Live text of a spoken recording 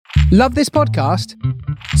Love this podcast?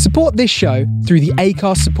 Support this show through the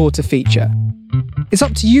Acast supporter feature. It's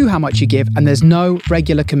up to you how much you give, and there's no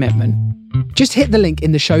regular commitment. Just hit the link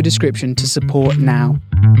in the show description to support now.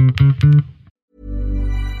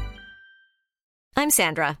 I'm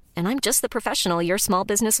Sandra, and I'm just the professional your small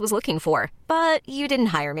business was looking for. But you didn't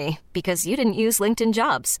hire me because you didn't use LinkedIn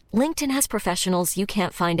Jobs. LinkedIn has professionals you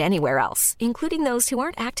can't find anywhere else, including those who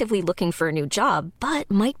aren't actively looking for a new job, but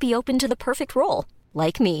might be open to the perfect role,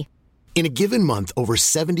 like me. In a given month, over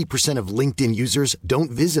 70% of LinkedIn users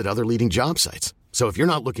don't visit other leading job sites. So if you're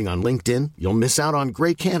not looking on LinkedIn, you'll miss out on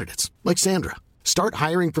great candidates like Sandra. Start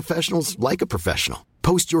hiring professionals like a professional.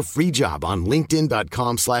 Post your free job on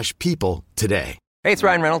linkedin.com/people today. Hey, it's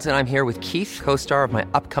Ryan Reynolds, and I'm here with Keith, co-star of my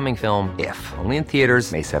upcoming film, If, only in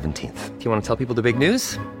theaters May 17th. Do you want to tell people the big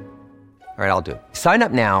news? All right, I'll do it. Sign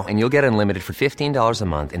up now and you'll get unlimited for $15 a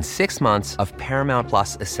month and 6 months of Paramount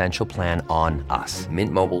Plus Essential Plan on us.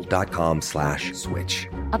 MintMobile.com/switch.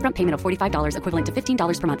 Upfront payment of $45 equivalent to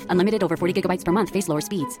 $15 per month. Unlimited over 40 gigabytes per month. Face lower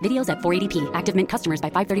speeds. Videos at 480p. Active Mint customers by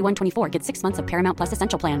 531.24 get 6 months of Paramount Plus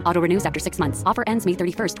Essential Plan. Auto renews after 6 months. Offer ends May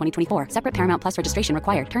 31st, 2024. Separate Paramount Plus registration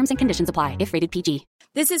required. Terms and conditions apply if rated PG.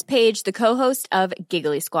 This is Paige, the co-host of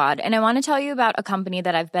Giggly Squad, and I want to tell you about a company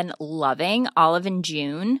that I've been loving, Olive &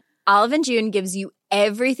 June. Olive & June gives you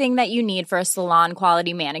everything that you need for a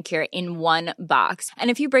salon-quality manicure in one box.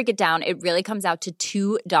 And if you break it down, it really comes out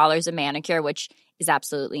to $2 a manicure, which is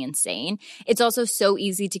absolutely insane. It's also so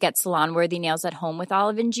easy to get salon-worthy nails at home with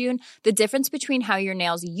Olive & June. The difference between how your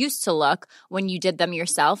nails used to look when you did them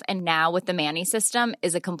yourself and now with the Mani system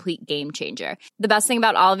is a complete game changer. The best thing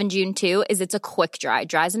about Olive & June, too, is it's a quick dry.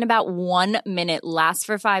 Dries in about 1 minute, lasts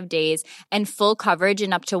for 5 days, and full coverage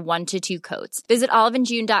in up to 1 to 2 coats. Visit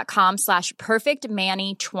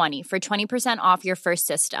oliveandjune.com/perfectmani20 for 20% off your first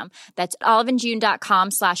system. That's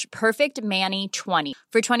oliveandjune.com/perfectmani20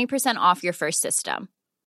 for 20% off your first system.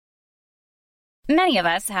 Many of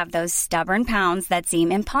us have those stubborn pounds that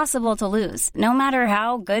seem impossible to lose, no matter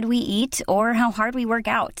how good we eat or how hard we work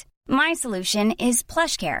out. My solution is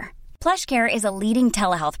PlushCare. PlushCare is a leading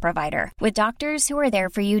telehealth provider with doctors who are there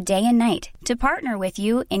for you day and night to partner with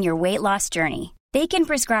you in your weight loss journey. They can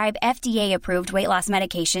prescribe FDA-approved weight loss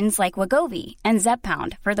medications like Wegovy and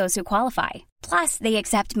Zepbound for those who qualify. Plus, they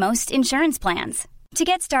accept most insurance plans. To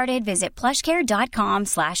get started, visit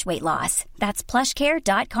plushcare.com/weightloss. That's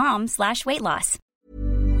plushcare.com/weightloss.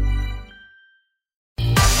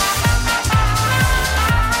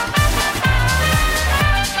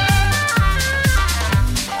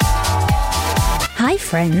 Hi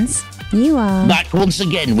friends, you are back once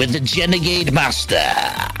again with the Renegade Master.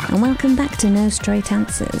 And welcome back to No Straight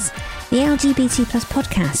Answers, the LGBT plus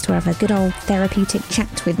podcast where I have a good old therapeutic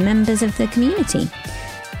chat with members of the community.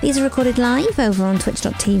 These are recorded live over on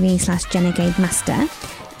twitch.tv/RenegadeMaster.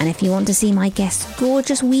 And if you want to see my guests'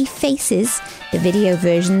 gorgeous wee faces, the video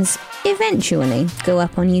versions eventually go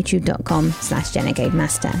up on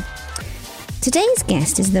youtube.com/RenegadeMaster. Today's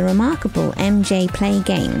guest is the remarkable MJ Play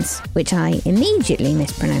Games, which I immediately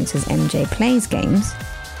mispronounce as MJ Plays Games.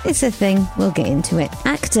 It's a thing, we'll get into it.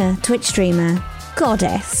 Actor, Twitch streamer,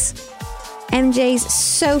 goddess. MJ's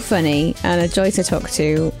so funny and a joy to talk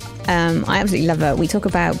to. I absolutely love her. We talk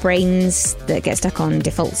about brains that get stuck on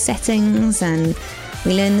default settings, and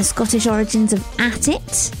we learn the Scottish origins of At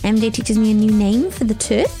It. MJ teaches me a new name for the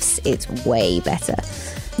TERFs. It's way better.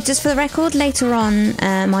 Just for the record, later on,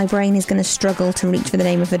 my brain is going to struggle to reach for the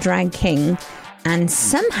name of a drag king and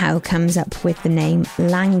somehow comes up with the name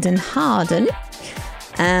Langdon Harden.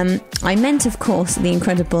 I meant, of course, the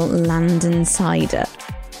incredible Landon Cider,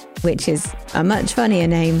 which is a much funnier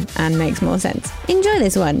name and makes more sense. Enjoy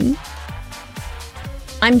this one.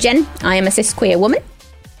 I'm Jen. I am a cis queer woman.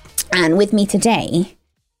 And with me today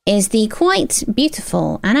is the quite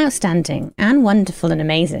beautiful and outstanding and wonderful and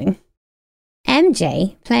amazing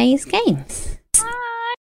MJ Plays Games.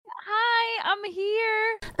 Hi, I'm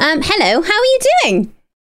here. Hello, how are you doing?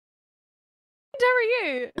 How are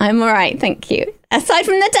you? I'm alright, thank you. Aside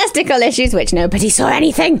from the testicle issues, which nobody saw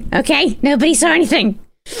anything, okay? Nobody saw anything.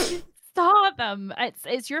 Saw them.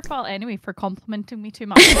 It's your fault anyway for complimenting me too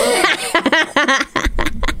much.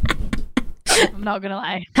 I'm not gonna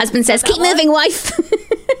lie. Husband says, keep moving, wife.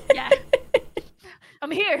 Yeah.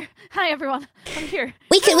 I'm here. Hi everyone. I'm here.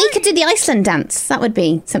 We could do the Iceland dance. That would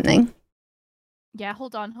be something. Yeah,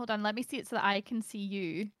 hold on. Let me see it so that I can see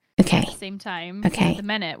you. Okay. At the same time. Okay. At the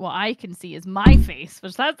minute, what I can see is my face,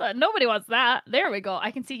 which nobody wants that. There we go.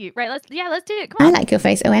 I can see you. Right. Let's do it. Come on. I like your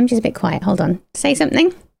face. Oh, MJ's a bit quiet. Hold on. Say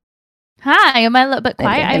something. Hi. Am I a little bit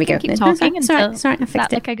quiet? There we go. Keep talking. Sorry. I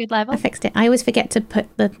fixed it. Like a good level. I fixed it. I always forget to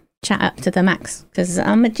put the chat up to the max because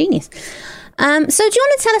I'm a genius. So do you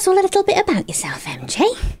want to tell us all a little bit about yourself, MJ?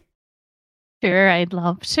 Sure, I'd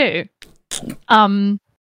love to.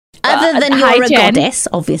 Other than you're a goddess,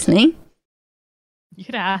 obviously.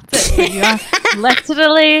 You're at it. You are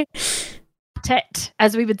literally at it,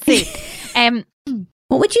 as we would say.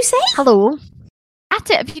 What would you say? Hello. At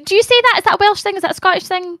it. Do you say that? Is that a Welsh thing? Is that a Scottish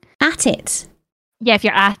thing? At it? Yeah, if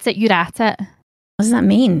you're at it, you're at it. What does that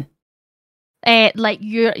mean? Like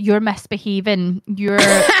you're misbehaving. You're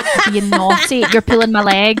being naughty. You're pulling my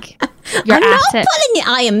leg. You're I'm at not it. pulling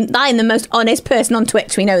it. I am the most honest person on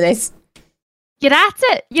Twitch. We know this. You're at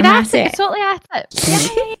it. You're I'm at it. You're totally at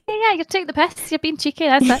it. Yeah. You're taking the piss. You're being cheeky.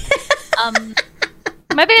 That's it.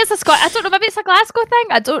 Maybe it's I don't know. Maybe it's a Glasgow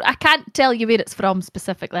thing. I can't tell you where it's from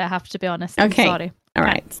specifically. I have to be honest. Okay. I'm sorry. All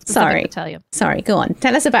right. Sorry. Tell you. Sorry. Go on.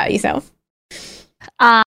 Tell us about yourself.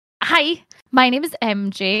 Hi. My name is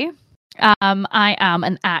MJ. I am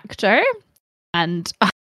an actor and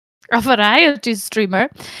a variety streamer.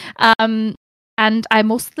 And I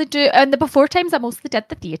mostly do, in the before times, I mostly did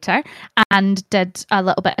the theatre and did a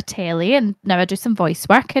little bit of telly, and now I do some voice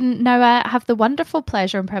work, and now I have the wonderful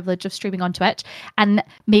pleasure and privilege of streaming on Twitch and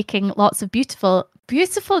making lots of beautiful,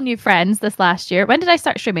 beautiful new friends this last year. When did I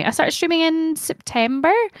start streaming? I started streaming in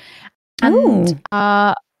September, and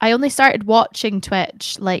I only started watching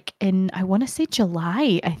Twitch like in, I want to say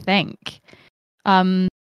July, I think. So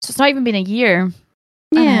it's not even been a year.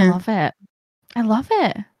 Yeah. And I love it. I love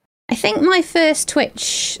it. I think my first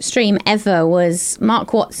Twitch stream ever was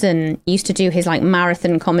Mark Watson used to do his like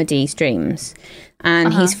marathon comedy streams,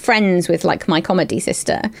 and he's friends with like my comedy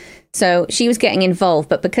sister. So she was getting involved,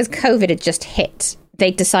 but because COVID had just hit,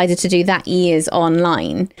 they decided to do that year's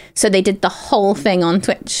online. So they did the whole thing on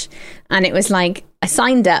Twitch, and it was like I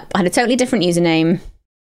signed up, I had a totally different username,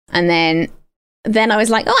 and then I was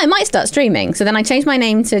like, I might start streaming. So then I changed my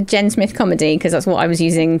name to Jen Smith Comedy because that's what I was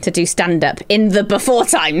using to do stand-up in the before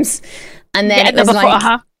times. And then it was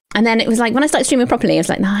like when I started streaming properly, I was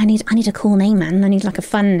like, no, I need a cool name, man. I need like a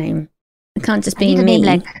fun name. I can't just be me. Name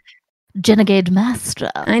like Jenagade Master.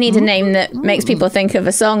 I need a name that makes people think of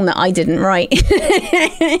a song that I didn't write.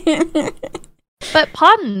 But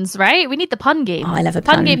puns, right? We need the pun game. Oh, I love a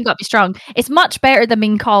pun. Pun game got to be strong. It's much better than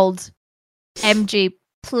being called MJ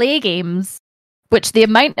Play Games. Which the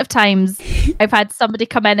amount of times I've had somebody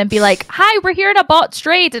come in and be like, hi, we're here in a bot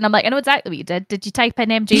trade. And I'm like, I know exactly what you did. Did you type in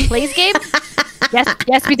MJ Plays Game?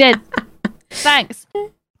 Yes, we did. Thanks.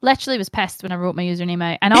 Literally was pissed when I wrote my username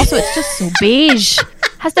out. And also, it's just so beige.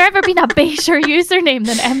 Has there ever been a beiger username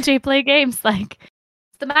than MJ Play Games? Like,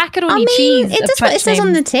 the macaroni cheese. It does what it says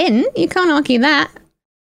on the tin. You can't argue that.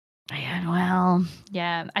 Yeah, well,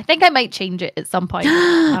 yeah. I think I might change it at some point.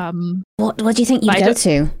 What do you think you'd go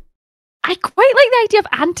to? I quite like the idea of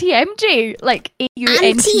anti-MJ, like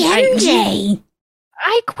anti-MJ.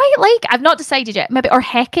 I quite like. I've not decided yet. Maybe or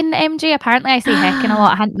heckin' MJ. Apparently, I say heckin' a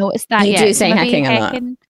lot. I hadn't noticed that yet. You do say hecking a lot.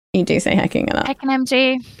 You do say hecking a lot. Heckin'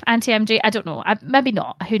 MJ, anti-MJ. I don't know. Maybe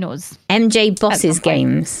not. Who knows? MJ Bosses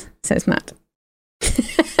Games, says Matt.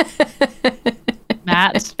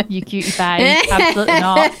 Matt, you cutie pie. Absolutely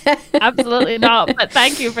not. Absolutely not. But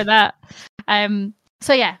thank you for that.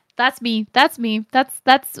 So yeah. That's me. That's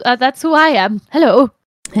who I am. Hello.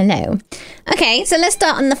 Okay, so let's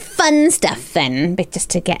start on the fun stuff then, but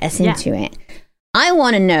just to get us into it. I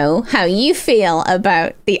want to know how you feel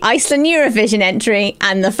about the Iceland Eurovision entry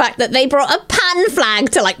and the fact that they brought a pan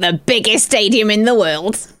flag to like the biggest stadium in the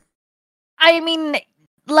world. I mean,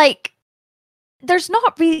 like, there's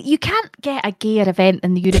not really, you can't get a gayer event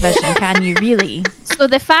than the Eurovision, can you really? So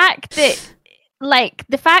the fact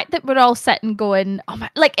that we're all sitting going, oh my,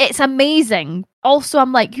 like, it's amazing. Also,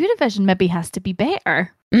 I'm like, Eurovision maybe has to be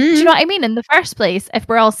better. Do you know what I mean? In the first place, if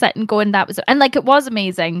we're all sitting going, that was, and like, it was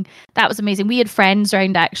amazing. That was amazing. We had friends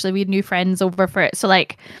around, actually. We had new friends over for it. So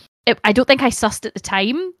like, I don't think I sussed at the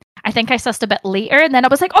time. I think I sussed a bit later. And then I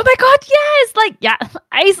was like, oh my God, yes! Like, yeah,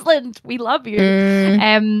 Iceland, we love you.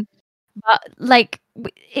 But like,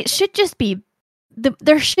 it should just be,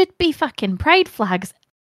 there should be fucking pride flags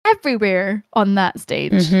everywhere on that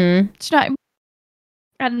stage. Do you know what I mean?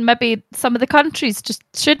 And maybe some of the countries just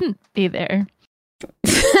shouldn't be there.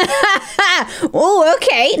 Oh,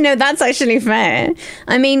 okay. No, that's actually fair.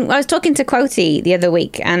 I mean, I was talking to Quoty the other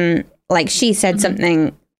week, and like she said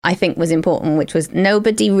something I think was important, which was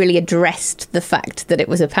nobody really addressed the fact that it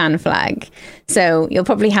was a pan flag. So you'll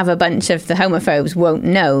probably have a bunch of the homophobes won't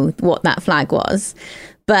know what that flag was.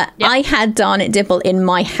 But I had Darnit Dibble in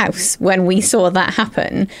my house when we saw that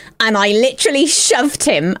happen, and I literally shoved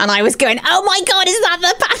him, and I was going, oh my God, is that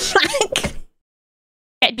the pan flag?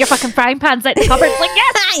 Get your fucking frying pans out the cupboard. Like,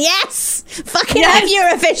 yes! Yes! Fucking love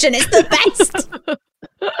Eurovision, it's the best!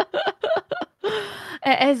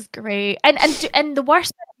 It is great, and the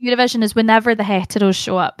worst part of Eurovision is whenever the heteros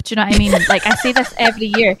show up. Do you know what I mean? Like, I say this every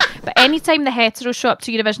year, but anytime the heteros show up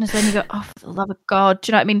to Eurovision is when you go, oh, for the love of God. Do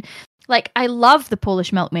you know what I mean? Like, I love the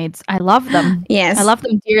Polish milkmaids. I love them. Yes, I love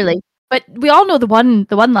them dearly. But we all know the one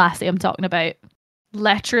lassie I'm talking about.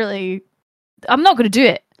 Literally, I'm not going to do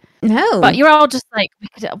it. No, but you're all just like,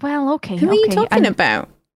 well, okay. Who are you talking about?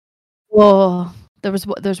 Whoa.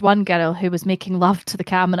 There's one girl who was making love to the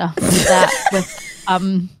camera with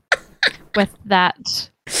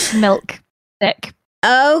that milk stick.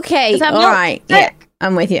 Okay, all right, yeah,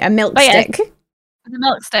 I'm with you. A milk stick. The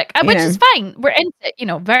milk stick, which is fine. We're into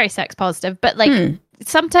it, very sex positive, but like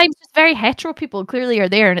sometimes just very hetero people clearly are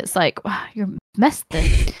there, and it's like, wow, you've missed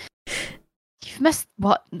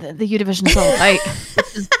what the Eurovision is all about.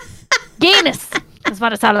 Which is gayness. That's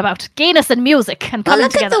what it's all about. Gayness and music and coming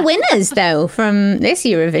together. Look at the winners, though, from this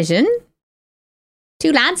Eurovision.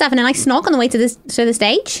 2 lads having a nice snog on the way to the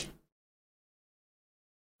stage.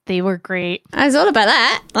 They were great. I was all about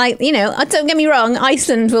that. Like, don't get me wrong,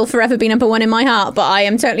 Iceland will forever be number 1 in my heart, but I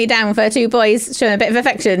am totally down for 2 boys showing a bit of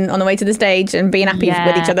affection on the way to the stage and being happy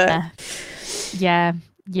with each other. Yeah.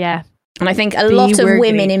 And I think a lot of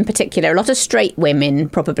women in particular, a lot of straight women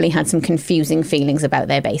probably had some confusing feelings about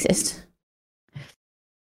their bassist.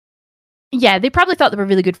 Yeah, they probably thought they were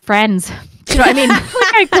really good friends. Do you know what I mean?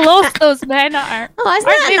 Look how close those men are. Oh, isn't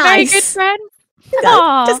Aren't that they nice? Very good friends?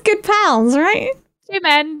 Just good pals, right? 2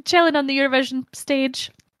 men chilling on the Eurovision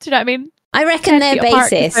stage. Do you know what I mean? I reckon their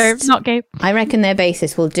bassist, not gay. I reckon their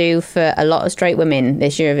bassist will do for a lot of straight women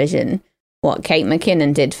this Eurovision what Kate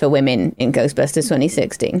McKinnon did for women in Ghostbusters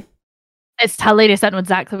 2016. It's hilarious. I know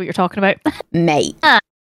exactly what you're talking about. Mate.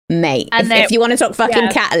 If you want to talk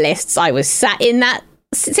fucking catalysts, I was sat in that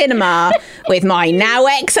cinema with my now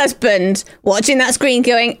ex-husband watching that screen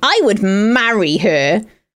going, I would marry her.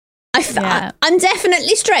 I'm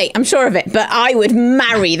definitely straight, I'm sure of it, but I would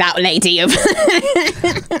marry that lady.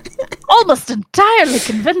 Almost entirely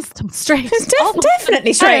convinced I'm straight.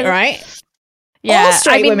 Definitely straight, right? Yeah, all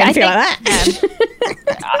straight women feel like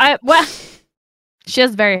that. Well, she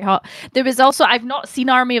is very hot. There was also, I've not seen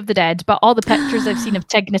Army of the Dead, but all the pictures I've seen of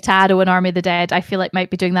Tig Notaro in Army of the Dead, I feel like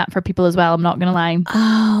might be doing that for people as well. I'm not going to lie.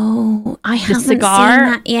 Oh, I haven't seen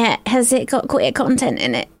that yet. Has it got queer content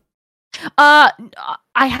in it? I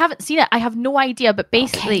haven't seen it. I have no idea, but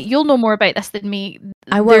basically, you'll know more about this than me.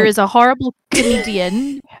 There is a horrible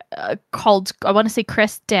comedian called, I want to say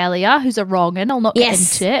Chris D'Elia, who's a wrong'un. I'll not get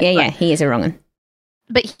into it. Yeah, he is a wrong'un.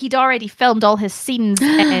 But he'd already filmed all his scenes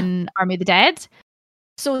in Army of the Dead.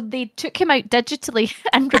 So they took him out digitally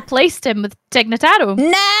and replaced him with Tig Notaro.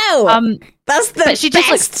 No! That's the she best!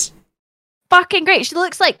 Just looks fucking great. She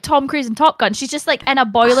looks like Tom Cruise in Top Gun. She's just like in a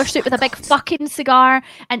boiler suit with a big fucking cigar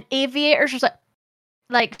and aviators. She's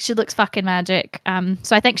like she looks fucking magic.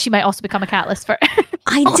 So I think she might also become a catalyst for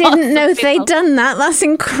I didn't know they'd done that. That's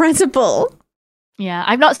incredible. Yeah,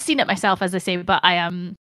 I've not seen it myself, as I say, but I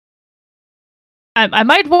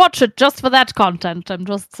might watch it just for that content. I'm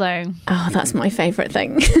just saying. Oh, that's my favourite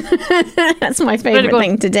thing. That's my favourite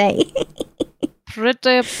thing today.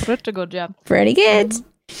 Pretty good, yeah. Pretty good.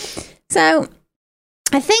 So,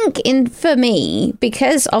 I think for me,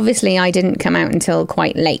 because obviously I didn't come out until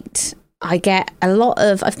quite late, I get a lot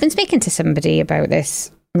of... I've been speaking to somebody about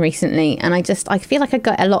this recently, and I feel like I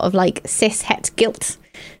got a lot of like cis-het guilt.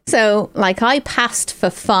 So, like, I passed for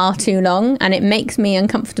far too long, and it makes me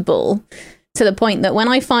uncomfortable. To the point that when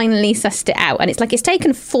I finally sussed it out, and it's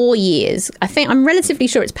taken 4 years. I'm relatively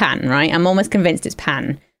sure it's Pan, right? I'm almost convinced it's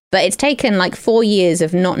Pan. But it's taken like 4 years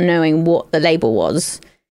of not knowing what the label was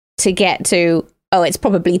to get to, it's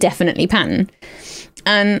probably definitely Pan.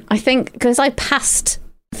 And I think because I passed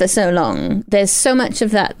for so long, there's so much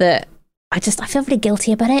of that I feel really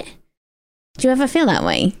guilty about it. Do you ever feel that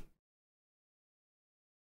way?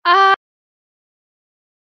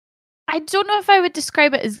 I don't know if I would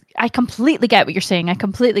describe it as... I completely get what you're saying. I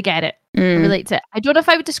completely get it. I relate to it. I don't know if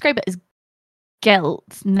I would describe it as guilt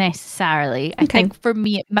necessarily. I think for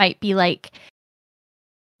me it might be like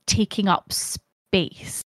taking up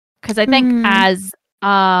space. Because I think as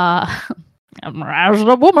a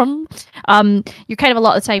woman, you're kind of a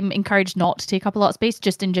lot of the time encouraged not to take up a lot of space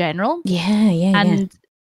just in general. And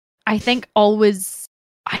I think always...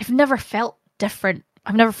 I've never felt different.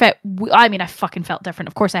 I've never felt... I mean, I fucking felt different.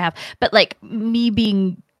 Of course I have. But, like, me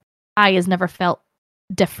being bi has never felt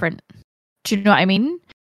different. Do you know what I mean?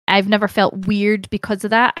 I've never felt weird because of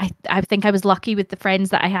that. I think I was lucky with the friends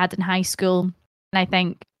that I had in high school. And I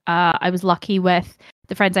think I was lucky with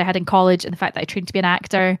the friends I had in college and the fact that I trained to be an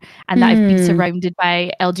actor and that I've been surrounded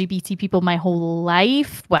by LGBT people my whole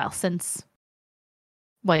life. Well, since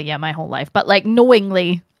my whole life, but like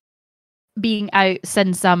knowingly being out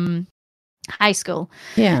since high school.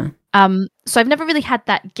 Yeah. So I've never really had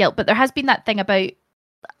that guilt, but there has been that thing about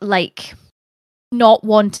like not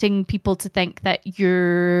wanting people to think that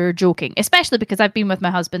you're joking, especially because I've been with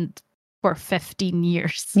my husband for 15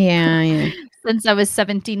 years. Yeah. Since I was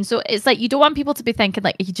 17. So it's like you don't want people to be thinking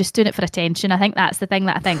like you're just doing it for attention. I think that's the thing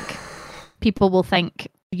that I think people will think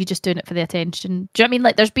you're just doing it for the attention. Do you know what I mean?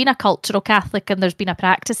 Like there's been a cultural Catholic and there's been a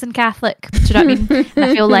practicing Catholic. Do you know what I mean? And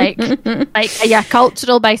I feel like are you a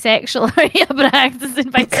cultural bisexual or are you a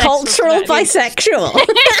practicing bisexual? Cultural bisexual.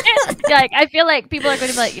 Like I feel like people are going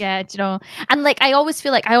to be like, yeah, do you know? And like I always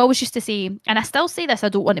feel like I always used to say, and I still say this, I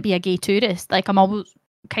don't want to be a gay tourist. Like I'm always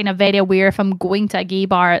kind of very aware if I'm going to a gay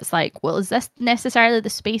bar, it's like, well, is this necessarily the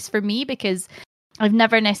space for me? Because I've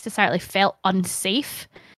never necessarily felt unsafe.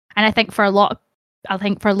 And I think for a lot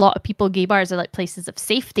of people, gay bars are like places of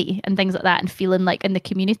safety and things like that, and feeling like in the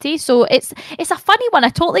community. So it's a funny one. I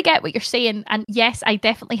totally get what you're saying, and yes, I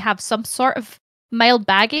definitely have some sort of mild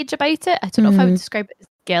baggage about it. I don't know if I would describe it as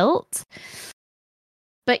guilt,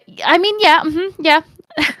 but I mean, yeah.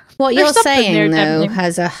 What you're saying though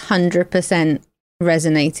has 100%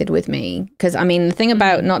 resonated with me, because I mean the thing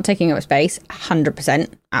about not taking up space,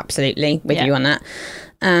 100% absolutely with you on that,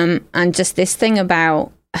 and just this thing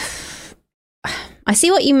about I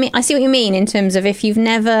see what you mean in terms of if you've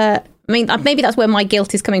never, I mean maybe that's where my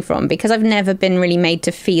guilt is coming from, because I've never been really made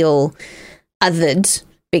to feel othered,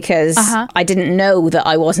 because I didn't know that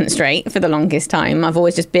I wasn't straight for the longest time. I've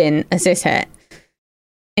always just been a cishet,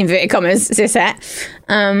 inverted commas,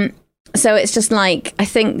 cishet. So it's just like, I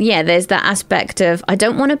think, there's that aspect of, I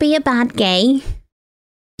don't want to be a bad gay.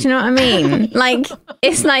 Do you know what I mean? Like,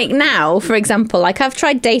 it's like now, for example, like I've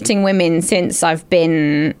tried dating women since I've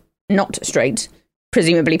been not straight,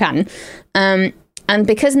 presumably pan. And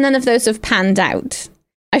because none of those have panned out,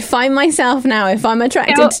 I find myself now, if I'm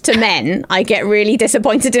attracted to men, I get really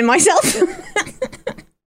disappointed in myself.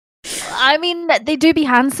 I mean, they do be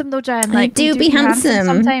handsome though, Jen. Like, they do be handsome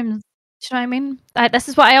sometimes. Do you know what I mean? This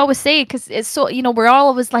is what I always say, because it's so, we're all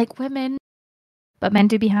always like women, but men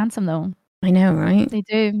do be handsome though. I know, right? They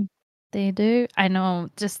do. I know.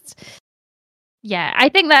 Just, I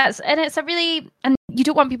think and it's a really, and you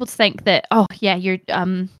don't want people to think that, oh yeah, you're,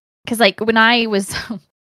 because like when I was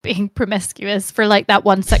being promiscuous for like that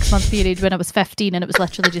 1 6-month period when I was 15, and it was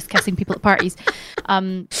literally just kissing people at parties.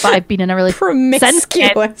 But I've been in a really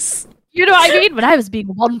promiscuous. You know what I mean? When I was being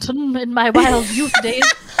wanton in my wild youth days.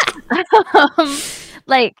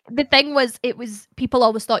 Like the thing was, people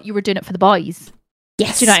always thought you were doing it for the boys.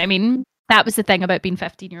 Yes. Do you know what I mean? That was the thing about being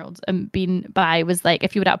 15-year-olds and being bi, was like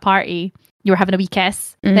if you were at a party, you were having a wee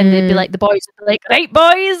kiss, then they'd be like, the boys would be like, right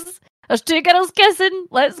boys, there's 2 girls kissing,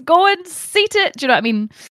 let's go and seat it. Do you know what I mean?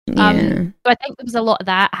 So I think there was a lot of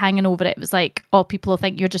that hanging over it. It was like, oh, people will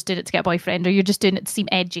think you're just doing it to get a boyfriend, or you're just doing it to seem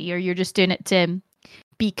edgy, or you're just doing it to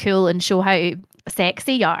be cool and show how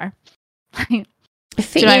sexy you are. I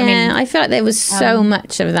feel like there was so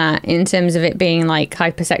much of that in terms of it being like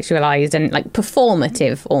hypersexualized and like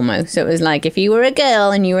performative almost. So it was like if you were a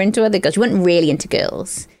girl and you were into other girls, you weren't really into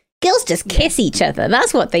girls. Girls just kiss each other.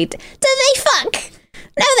 That's what they do. Do they fuck?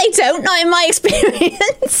 No, they don't. Not in my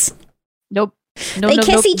experience. Nope. They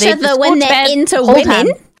kiss each other when they're into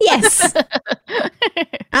women. Yes.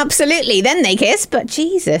 Absolutely. Then they kiss. But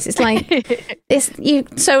Jesus, it's like you're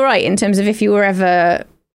so right in terms of if you were ever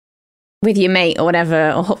with your mate or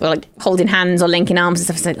whatever, or like holding hands or linking arms and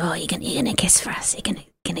stuff, it's like, oh, you're gonna kiss for us. You're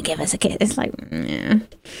gonna give us a kiss. It's like,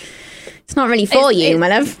 it's not really for you, my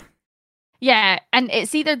love. Yeah, and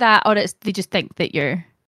it's either that or they just think that you're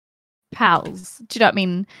pals. Do you know what I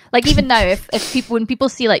mean? Like even now, when people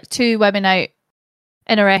see like 2 women out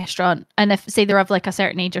in a restaurant, and if say they're of like a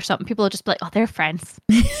certain age or something, people will just be like, oh, they're friends.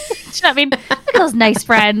 Do you know what I mean? Those nice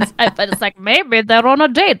friends. But it's like, maybe they're on a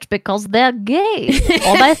date because they're gay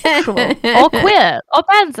or bisexual or queer or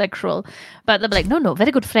pansexual. But they'll be like, no,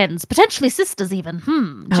 very good friends, potentially sisters even.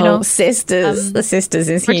 Do you know? Sisters. The sisters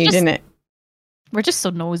is huge, isn't it? We're just so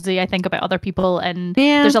nosy, I think, about other people, and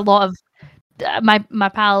there's a lot of my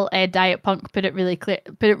pal Diet Punk put it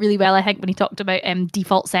really well, I think, when he talked about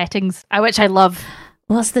default settings, which I love.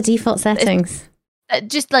 What's the default settings?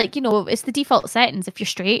 Just like, it's the default settings. If you're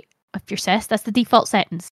straight, if you're cis, that's the default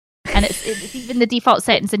settings. And it's even the default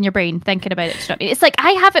settings in your brain, thinking about it. You know what I mean? It's like,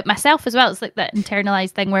 I have it myself as well. It's like that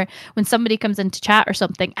internalized thing where when somebody comes in to chat or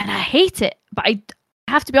something, and I hate it, but I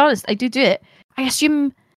have to be honest, I do it. I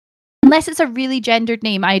assume, unless it's a really gendered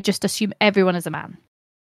name, I just assume everyone is a man.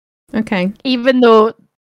 Okay. Even though,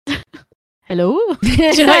 hello? Do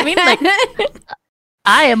you know what I mean? Like,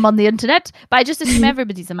 I am on the internet, but I just assume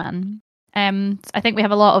everybody's a man. I think we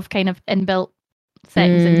have a lot of kind of inbuilt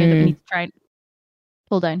settings in here that we need to try and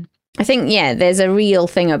pull down. I think, there's a real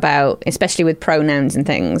thing about, especially with pronouns and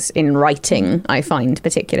things in writing, I find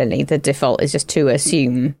particularly, the default is just to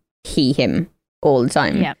assume he, him all the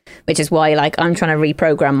time. Yeah. Which is why, like, I'm trying to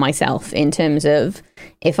reprogram myself in terms of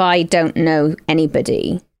if I don't know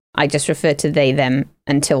anybody, I just refer to they, them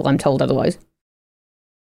until I'm told otherwise.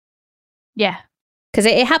 Yeah. Because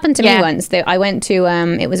it happened to me once. I went to,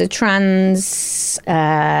 it was a trans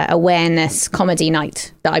awareness comedy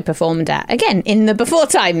night that I performed at. Again, in the before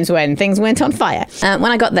times when things went on fire. When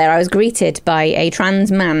I got there, I was greeted by a trans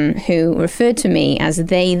man who referred to me as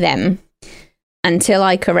they, them, until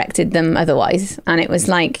I corrected them otherwise. And it was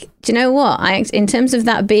like, do you know what? In terms of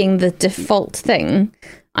that being the default thing,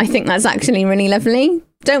 I think that's actually really lovely.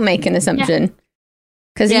 Don't make an assumption. Yeah.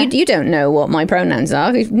 Because you don't know what my pronouns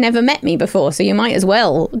are. You've never met me before, so you might as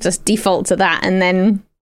well just default to that, and then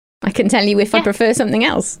I can tell you if I prefer something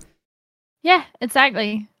else. Yeah,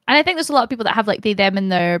 exactly. And I think there's a lot of people that have like they, them in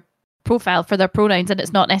their profile for their pronouns, and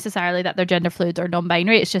it's not necessarily that they're gender fluid or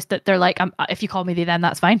non-binary. It's just that they're like, if you call me they, them,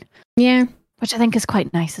 that's fine. Yeah. Which I think is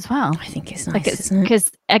quite nice as well. I think it's nice,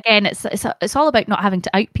 because again, it's all about not having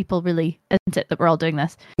to out people, really, isn't it? That we're all doing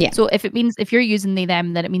this. Yeah. So if you're using they,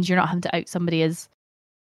 them, then it means you're not having to out somebody as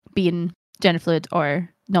being gender fluid or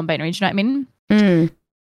non-binary. Do you know what I mean? Mm.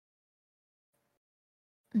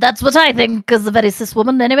 That's what I think, as a very cis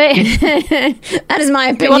woman, anyway. That is my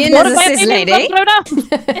opinion as a cis lady.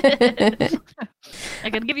 I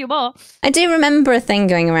can give you more. I do remember a thing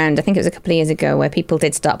going around, I think it was a couple of years ago, where people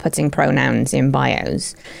did start putting pronouns in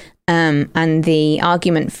bios. And the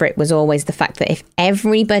argument for it was always the fact that if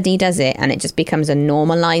everybody does it and it just becomes a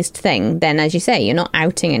normalized thing, then, as you say, you're not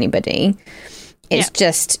outing anybody. It's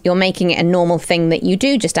just, you're making it a normal thing that you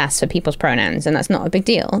do just ask for people's pronouns, and that's not a big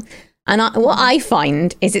deal. And what I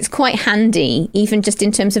find is it's quite handy, even just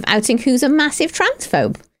in terms of outing who's a massive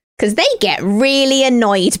transphobe, because they get really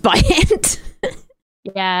annoyed by it.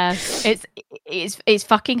 Yeah, it's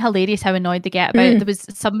fucking hilarious how annoyed they get about it. There was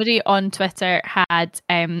somebody on Twitter had,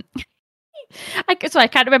 I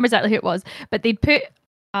can't remember exactly who it was, but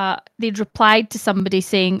they'd replied to somebody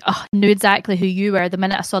saying, "Oh, knew exactly who you were the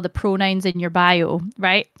minute I saw the pronouns in your bio."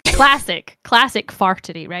 Right? Classic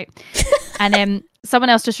fartery, right? And someone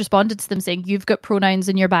else just responded to them saying, "You've got pronouns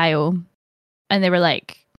in your bio," and they were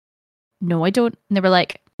like, "No, I don't." And they were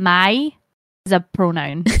like, "My is a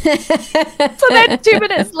pronoun." So then 2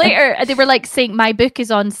 minutes later, they were like saying, "My book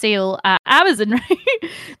is on sale at Amazon,"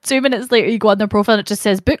 right? 2 minutes later, you go on their profile and it just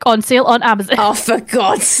says book on sale on Amazon. Oh, for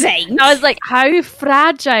God's sake. I was like, how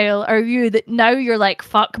fragile are you that now you're like,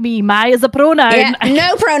 fuck me, my is a pronoun. Yeah,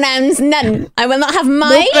 no pronouns, none. I will not have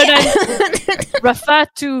my. No refer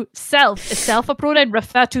to self. Is self a pronoun?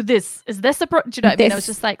 Refer to this. Is this a pronoun? Do you know what I mean? I was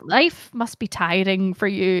just like, life must be tiring for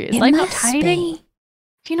you. Is life not tiring?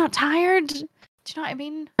 If you're not tired, do you know what I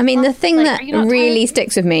mean? I mean, the thing that really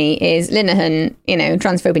sticks with me is Linehan,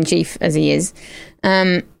 transphobe in chief as he is,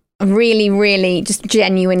 really, really just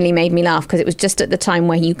genuinely made me laugh, because it was just at the time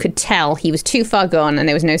where you could tell he was too far gone and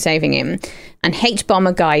there was no saving him. And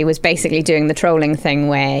H-Bomber Guy was basically doing the trolling thing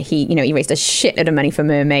where he raised a shitload of money for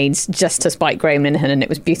mermaids just to spite Graham Linehan, and it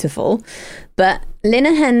was beautiful. But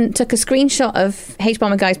Linehan took a screenshot of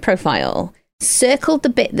H-Bomber Guy's profile, circled the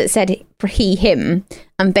bit that said he, him,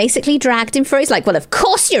 and basically dragged him for it. It's like, well, of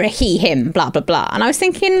course you're a he, him, blah, blah, blah. And I was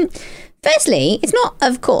thinking, firstly, it's not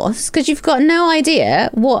of course, because you've got no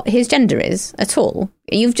idea what his gender is at all.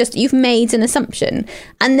 You've made an assumption.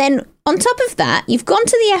 And then on top of that, you've gone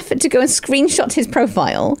to the effort to go and screenshot his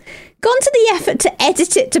profile, gone to the effort to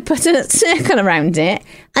edit it, to put a circle around it,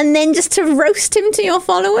 and then just to roast him to your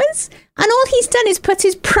followers. And all he's done is put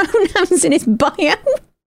his pronouns in his bio.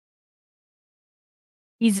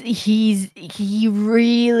 He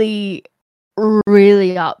really,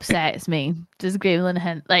 really upsets me. Does Graham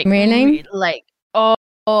Linehan really?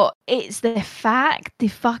 It's the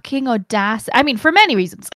fucking audacity. I mean, for many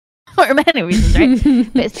reasons, right? But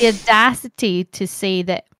it's the audacity to say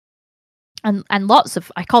that, and lots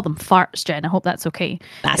of, I call them farts, Jen. I hope that's okay.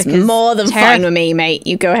 That's more than fine with me, mate.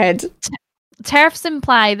 You go ahead. TERFs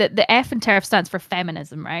imply that the F in TERF stands for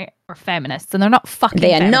feminism, right? Or feminists, and they're not fucking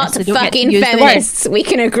They are feminists. not fucking feminists. We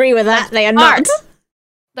can agree with that. They are not.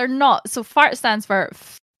 They're not. So FART stands for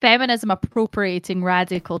feminism appropriating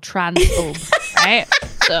radical transphobe, right?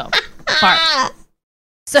 So FART.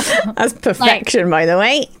 So that's perfection, by the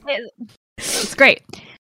way. It's great.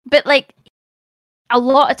 But a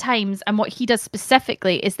lot of times, and what he does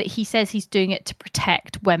specifically is that he says he's doing it to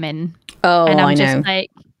protect women. Oh, and I'm I just know.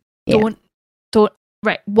 like, don't.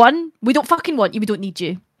 Right. One, we don't fucking want you. We don't need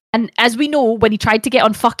you. And as we know, when he tried to get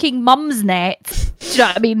on fucking Mumsnet, do you know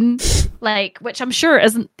what I mean? Like, which I'm sure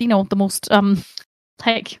isn't, the most,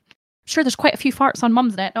 like, I'm sure there's quite a few farts on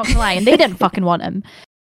Mumsnet, not gonna lie, and they didn't fucking want him.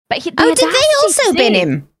 But did they also bin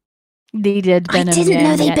him? They did bin him. I didn't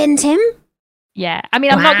know they binned him. Yeah, I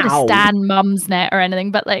mean, I'm not going to stand Mumsnet or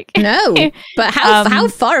anything, but like... No, but how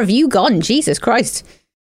far have you gone? Jesus Christ.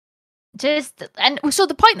 And so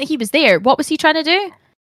the point that he was there, what was he trying to do?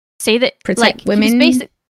 Say that... Protect women?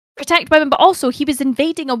 Protect women, but also he was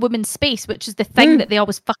invading a woman's space, which is the thing that they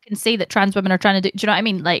always fucking say that trans women are trying to do. Do you know what I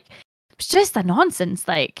mean? Like, it's just a nonsense.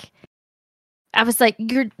 Like, I was like,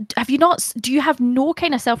 do you have no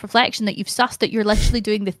kind of self-reflection that you've sussed that you're literally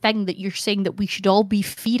doing the thing that you're saying that we should all be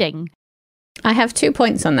feeding? I have 2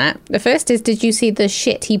 points on that. The first is, did you see the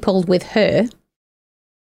shit he pulled with her?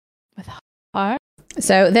 With her?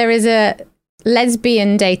 So there is a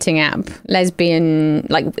lesbian dating app. Lesbian,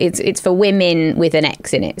 like, it's for women with an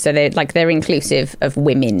X in it. So they're inclusive of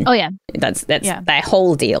women. Oh yeah. That's their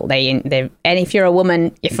whole deal. And if you're a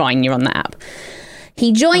woman, you're fine, you're on that app.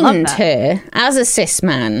 He joined her as a cis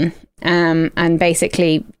man, and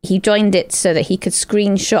basically he joined it so that he could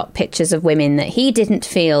screenshot pictures of women that he didn't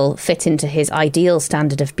feel fit into his ideal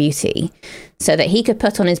standard of beauty, so that he could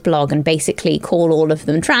put on his blog and basically call all of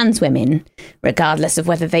them trans women, regardless of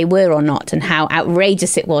whether they were or not, and how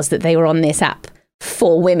outrageous it was that they were on this app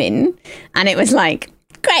for women. And it was like,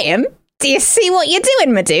 Graham, do you see what you're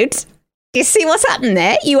doing, my dude? You see what's happened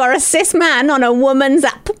there? You are a cis man on a woman's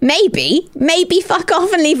app. Maybe fuck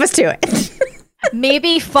off and leave us to it.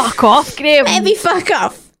 Maybe fuck off, Graham. Maybe fuck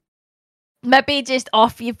off. Maybe just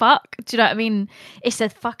off you fuck. Do you know what I mean? It's a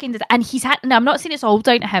fucking... And he's had... Now, I'm not saying it's all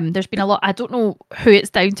down to him. There's been a lot... I don't know who it's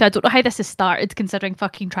down to. I don't know how this has started, considering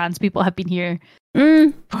fucking trans people have been here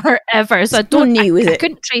forever. So I don't... Not new, is it? I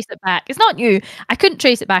couldn't trace it back. It's not new. I couldn't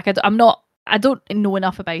trace it back. I don't know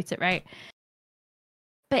enough about it, right?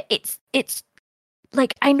 But it's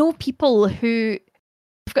like, I know people who...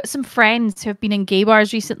 I've got some friends who have been in gay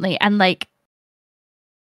bars recently, and like...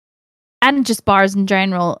 And just bars in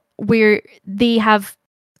general, where they have,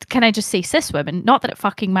 can I just say cis women, not that it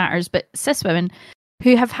fucking matters, but cis women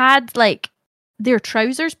who have had like their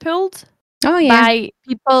trousers pulled by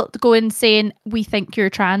people going saying, we think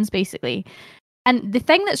you're trans, basically. And the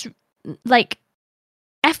thing that's like,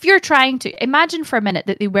 if you're trying to, imagine for a minute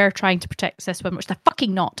that they were trying to protect cis women, which they're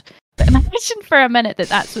fucking not, but imagine for a minute that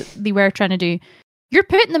that's what they were trying to do. You're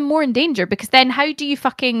putting them more in danger, because then how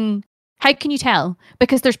can you tell?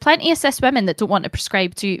 Because there's plenty of cis women that don't want to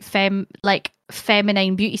prescribe to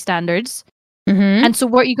feminine beauty standards. Mm-hmm. And so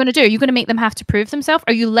what are you going to do? Are you going to make them have to prove themselves?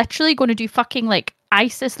 Are you literally going to do fucking like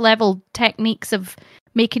ISIS level techniques of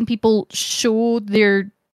making people show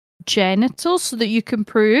their genitals so that you can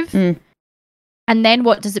prove? And then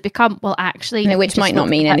what does it become? Well, actually... which might not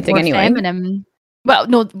mean anything anyway. Feminine. Well,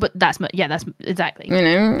 no, but that's exactly. You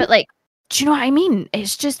know? But like, do you know what I mean?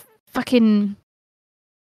 It's just fucking...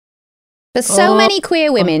 But so many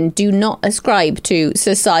queer women do not ascribe to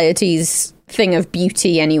society's thing of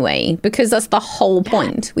beauty anyway, because that's the whole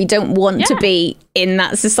point. We don't want to be in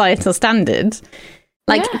that societal standard.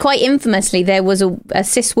 Like, quite infamously, there was a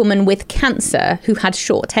cis woman with cancer who had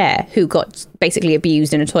short hair who got basically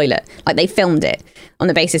abused in a toilet. Like, they filmed it on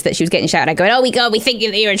the basis that she was getting shouted at, going, oh, we think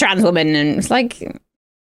you're a trans woman. And it's like,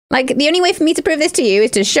 the only way for me to prove this to you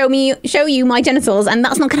is to show you my genitals, and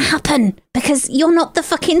that's not going to happen because you're not the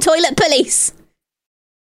fucking toilet police.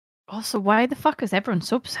 Also, why the fuck is everyone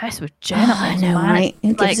so obsessed with genitals? I know, right?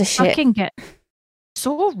 Who gives a shit? Fucking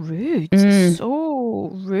so rude.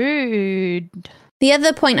 So rude. The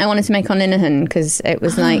other point I wanted to make on Linehan, because it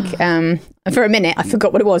was like, for a minute, I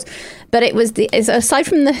forgot what it was. But it was, aside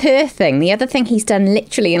from the her thing, the other thing he's done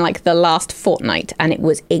literally in like the last fortnight, and it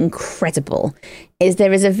was incredible, is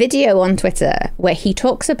there is a video on Twitter where he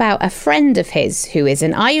talks about a friend of his who is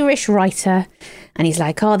an Irish writer. And he's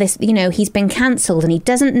like, he's been cancelled, and he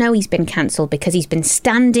doesn't know he's been cancelled because he's been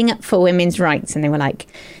standing up for women's rights. And they were like,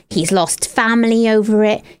 he's lost family over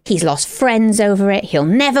it. He's lost friends over it. He'll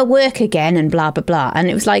never work again, and blah, blah, blah. And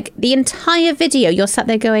it was like the entire video, you're sat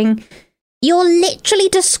there going, you're literally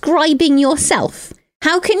describing yourself.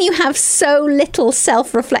 How can you have so little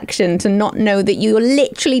self-reflection to not know that you're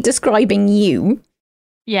literally describing you?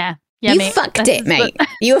 Yeah. Yeah, you fucked it, mate.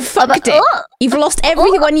 You have fucked it. You've lost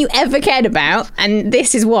everyone you ever cared about, and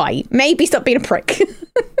this is why. Maybe stop being a prick.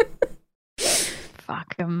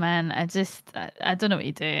 Fuck him, man. I don't know what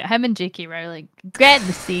you do. Him and J.K. Rowling, get in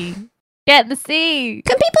the sea. Get in the sea.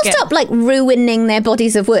 Can people stop, ruining their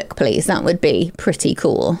bodies of work, please? That would be pretty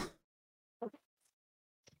cool.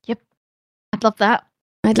 Yep. I'd love that.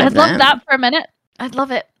 I'd love that for a minute. I'd love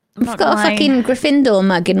it. I've got a fucking Gryffindor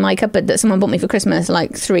mug in my cupboard that someone bought me for Christmas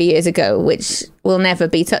like 3 years ago, which will never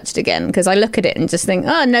be touched again because I look at it and just think,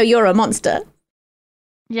 oh no, you're a monster.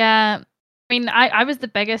 Yeah. I mean, I was the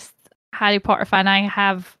biggest Harry Potter fan. I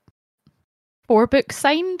have 4 books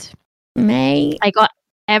signed. Mate. I got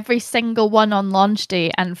every single one on launch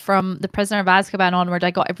day, and from The Prisoner of Azkaban onward,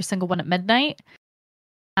 I got every single one at midnight.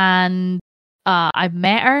 And I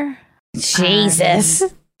met her. Jesus.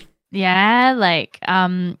 Yeah, like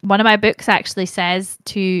one of my books actually says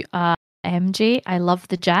to MJ, I love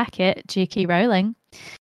the jacket, J.K. Rowling.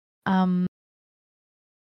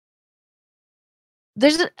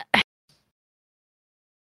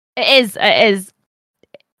 It is.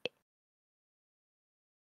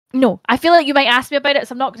 No, I feel like you might ask me about it,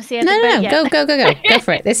 so I'm not going to say anything about it yet. Go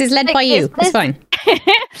for it. This is led by you. It's fine.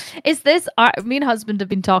 Is this art? Me and husband have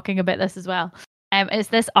been talking about this as well. It's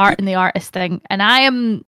this art and the artist thing, and I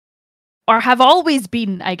am, or have always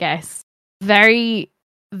been, I guess, very,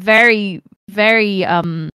 very, very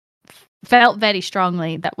felt very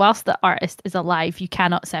strongly that whilst the artist is alive, you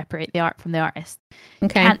cannot separate the art from the artist.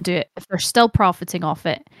 Okay. You can't do it if they're still profiting off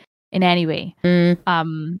it in any way.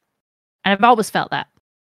 And I've always felt that.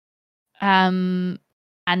 And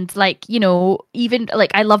like, you know, even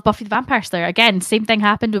like I love Buffy the Vampire Slayer. Again, same thing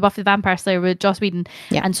happened with Buffy the Vampire Slayer with Joss Whedon.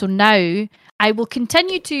 Yeah. And so now I will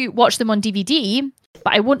continue to watch them on DVD,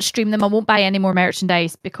 but I won't stream them. I won't buy any more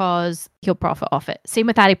merchandise because he'll profit off it. Same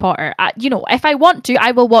with Harry Potter. You know, if I want to,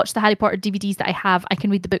 I will watch the Harry Potter DVDs that I have. I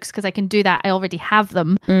can read the books because I can do that. I already have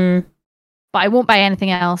them. But I won't buy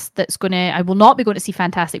anything else I will not be going to see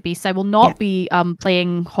Fantastic Beasts. I will not be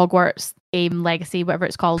playing Hogwarts game Legacy, whatever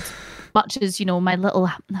it's called, much as, you know, my little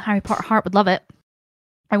Harry Potter heart would love it.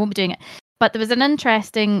 I won't be doing it. But there was an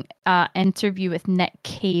interesting interview with Nick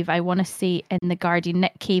Cave, I want to say in The Guardian,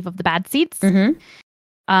 Nick Cave of the Bad Seeds,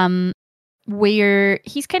 where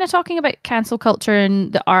he's kind of talking about cancel culture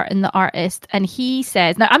and the art and the artist. And he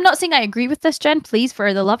says, now I'm not saying I agree with this, Jen, please,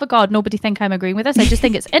 for the love of God, nobody think I'm agreeing with this. I just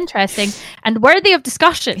think it's interesting and worthy of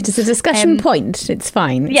discussion. It's a discussion point. It's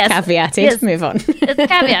fine. It's caveated. Yes, move on.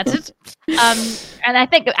 It's caveated. And I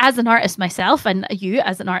think as an artist myself, and you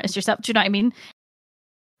as an artist yourself, do you know what I mean?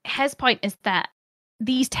 His point is that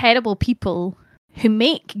these terrible people who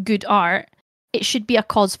make good art, it should be a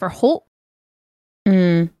cause for hope.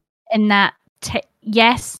 In that,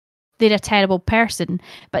 yes, they're a terrible person,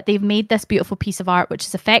 but they've made this beautiful piece of art which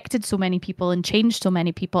has affected so many people and changed so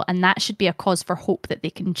many people, and that should be a cause for hope that they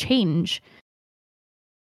can change.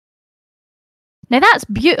 Now that's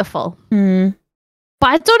beautiful, but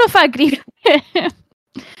I don't know if I agree with it.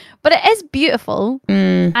 But it is beautiful,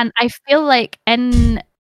 and I feel like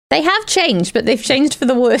they have changed, but they've changed for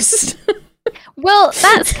the worst. Well,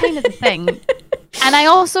 that's kind of the thing. And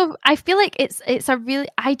I feel like it's a really,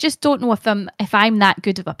 I just don't know if I'm that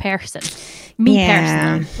good of a person,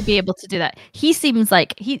 personally, to be able to do that. He seems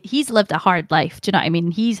like he's lived a hard life. Do you know what I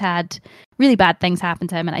mean? He's had really bad things happen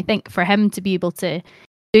to him, and I think for him to be able to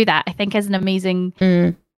do that, I think is an amazing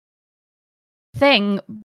thing.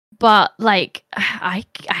 But like, I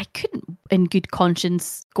couldn't, in good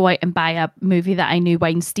conscience, go out and buy a movie that I knew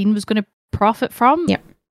Weinstein was going to profit from. Yep.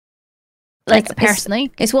 Like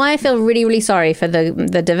personally, it's why I feel really, really sorry for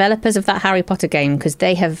the developers of that Harry Potter game, because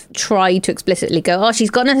they have tried to explicitly go, oh, she's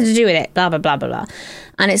got nothing to do with it, blah blah blah blah blah,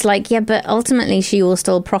 and it's like, yeah, but ultimately she will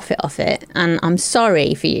still profit off it, and I'm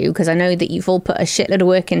sorry for you because I know that you've all put a shitload of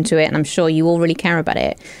work into it, and I'm sure you all really care about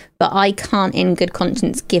it, but I can't, in good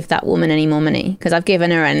conscience, give that woman any more money because I've given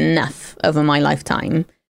her enough over my lifetime,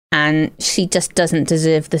 and she just doesn't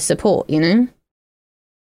deserve the support, you know?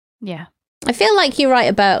 Yeah. I feel like you're right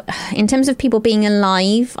about, in terms of people being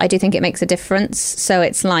alive, I do think it makes a difference. So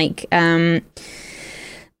it's like I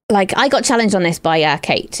got challenged on this by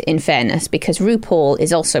Kate, in fairness, because RuPaul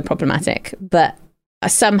is also problematic, but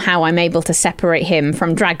somehow I'm able to separate him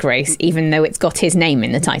from Drag Race, even though it's got his name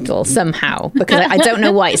in the title, somehow, because I don't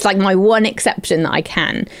know why. It's like my one exception that I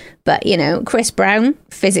can. But, you know, Chris Brown,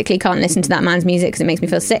 physically can't listen to that man's music because it makes me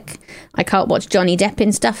feel sick. I can't watch Johnny Depp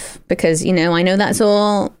in stuff because, you know, I know that's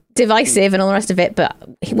all divisive and all the rest of it, but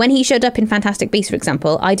when he showed up in Fantastic Beasts, for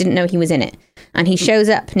example, I didn't know he was in it, and he shows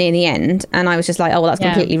up near the end, and I was just like, oh, well, that's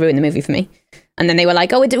completely ruined the movie for me. And then they were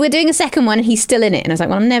like, oh, we're doing a second one, and he's still in it, and I was like,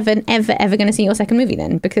 well, I'm never ever going to see your second movie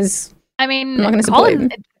then, because I mean, I'm not going to support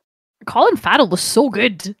him. Colin Farrell was so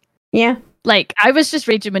good. Yeah. Like, I was just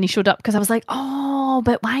raging when he showed up because I was like, oh,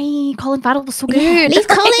 but why? Colin Farrell was so good. Yeah, leave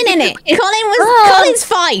Colin in it. Colin's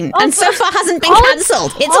fine, and so far hasn't been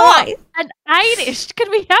cancelled. It's all right. And Irish. Can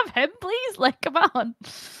we have him, please? Like, come on.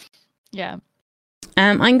 Yeah.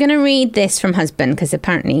 I'm going to read this from husband because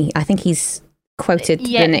apparently I think he's quoted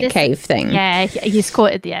the Nick Cave thing. Yeah, he's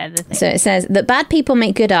quoted the end. So it says that bad people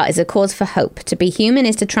make good art is a cause for hope. To be human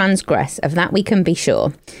is to transgress, of that we can be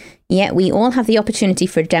sure. Yet we all have the opportunity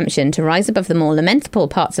for redemption, to rise above the more lamentable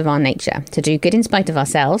parts of our nature, to do good in spite of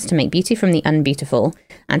ourselves, to make beauty from the unbeautiful,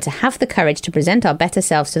 and to have the courage to present our better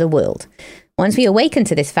selves to the world. Once we awaken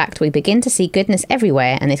to this fact, we begin to see goodness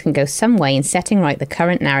everywhere, and this can go some way in setting right the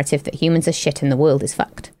current narrative that humans are shit and the world is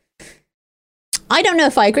fucked. I don't know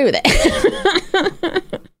if I agree with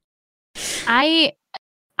it. I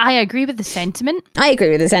agree with the sentiment. I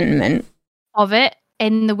agree with the sentiment of it,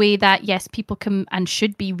 in the way that, yes, people can and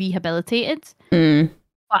should be rehabilitated.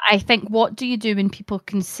 But I think, what do you do when people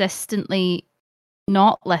consistently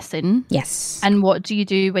not listen? Yes. And what do you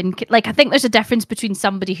do when, like, I think there's a difference between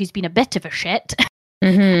somebody who's been a bit of a shit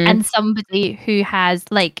and somebody who has,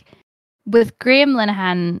 like, with Graham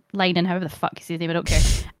Linehan, however the fuck is his name, I don't care.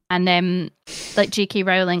 And like J.K.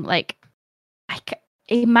 Rowling, like, I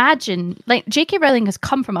imagine, like, J.K. Rowling has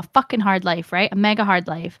come from a fucking hard life, right? A mega hard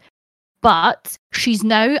life. But she's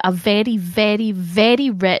now a very, very,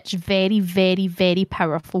 very rich, very, very, very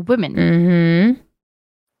powerful woman.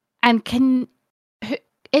 And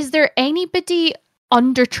is there anybody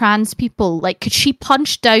under trans people? Like, could she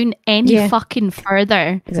punch down any fucking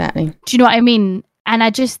further? Exactly. Do you know what I mean? And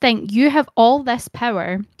I just think you have all this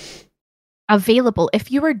power available.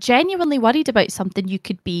 If you were genuinely worried about something, you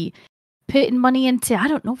could be putting money into, I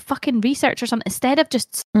don't know, fucking research or something, instead of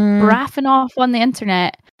just braffing off on the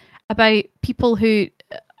internet about people who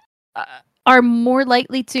are more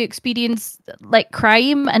likely to experience, like,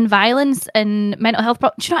 crime and violence and mental health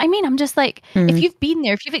problems. Do you know what I mean? I'm just like, if you've been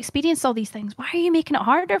there, if you've experienced all these things, why are you making it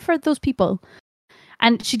harder for those people?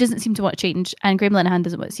 And she doesn't seem to want to change, and Graham Linehan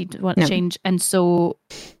doesn't seem to want to change. And so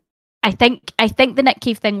I think the Nick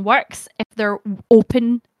Cave thing works if they're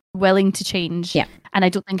open, willing to change. Yeah. And I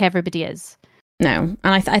don't think everybody is. No,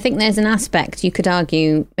 and I think there's an aspect, you could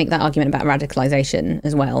make that argument about radicalisation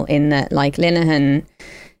as well, in that, like, Linehan,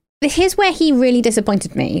 here's where he really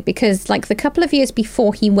disappointed me, because, like, the couple of years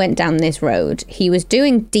before he went down this road, he was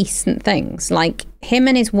doing decent things. Like, him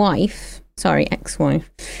and his ex-wife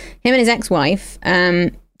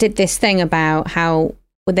did this thing about how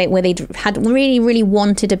they had really, really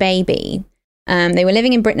wanted a baby. They were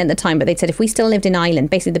living in Britain at the time, but they said if we still lived in Ireland,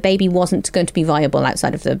 basically the baby wasn't going to be viable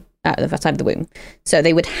outside of the womb. So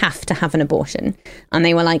they would have to have an abortion. And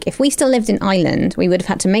they were like, if we still lived in Ireland, we would have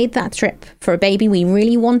had to make that trip for a baby we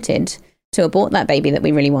really wanted, to abort that baby that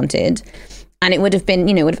we really wanted. And it would have been,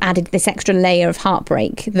 would have added this extra layer of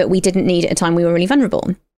heartbreak that we didn't need at a time we were really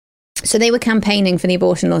vulnerable. So they were campaigning for the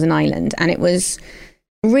abortion laws in Ireland, and it was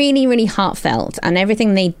really, really heartfelt. And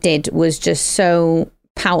everything they did was just so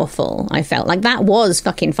powerful. I felt like that was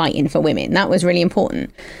fucking fighting for women. That was really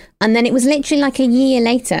important. And then it was literally like a year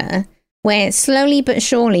later where slowly but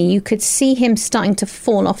surely you could see him starting to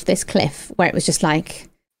fall off this cliff, where it was just like,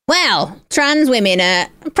 well, trans women are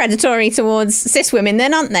predatory towards cis women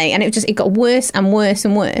then, aren't they? And it got worse and worse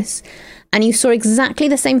and worse. And you saw exactly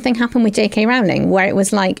the same thing happen with J.K. Rowling, where it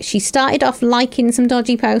was like she started off liking some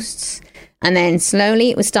dodgy posts, and then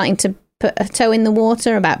slowly it was starting to put a toe in the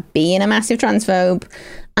water about being a massive transphobe.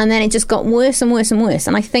 And then it just got worse and worse and worse.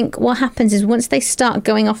 And I think what happens is once they start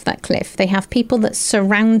going off that cliff, they have people that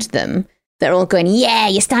surround them that are all going, yeah,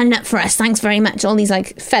 you're standing up for us, thanks very much. All these,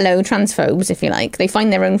 like, fellow transphobes, if you like. They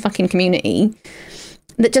find their own fucking community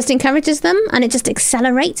that just encourages them, and it just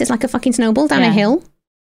accelerates. It's like a fucking snowball down a hill.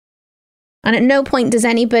 And at no point does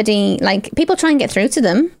anybody, like, people try and get through to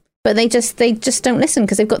them, but they just don't listen,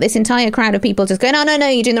 because they've got this entire crowd of people just going, no,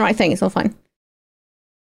 you're doing the right thing, it's all fine.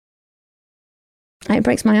 It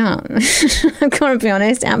breaks my heart. I've got to be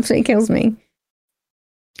honest, it absolutely kills me.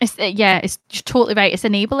 It's totally right. It's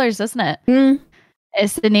enablers, isn't it?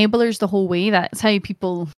 It's enablers the whole way. That's how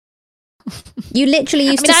people... You literally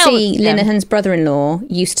used to see Linehan's brother-in-law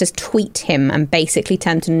used to tweet him and basically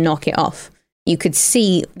tend to knock it off. You could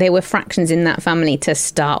see there were fractions in that family to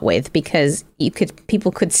start with, because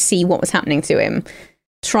people could see what was happening to him,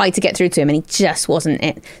 try to get through to him, and he just wasn't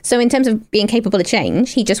it. So in terms of being capable of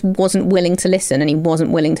change, he just wasn't willing to listen, and he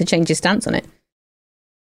wasn't willing to change his stance on it.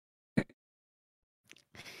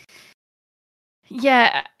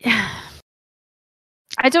 Yeah.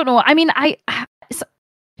 I don't know. I mean,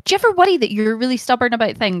 do you ever worry that you're really stubborn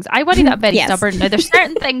about things? I worry that I'm very stubborn. Now, there's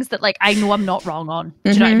certain things that, like, I know I'm not wrong on.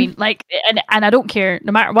 Do you know what I mean? Like, and I don't care,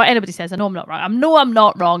 no matter what anybody says, I know I'm not wrong. I know I'm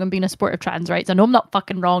not wrong in being a supporter of trans rights. I know I'm not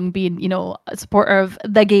fucking wrong being, a supporter of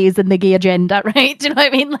the gays and the gay agenda, right? Do you know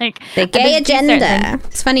what I mean? Like, the gay agenda.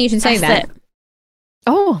 It's funny you should say that.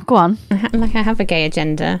 Oh, go on. I have a gay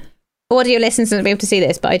agenda. audio listeners won't be able to see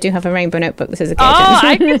this, but I do have a rainbow notebook that says a gay Oh, agenda.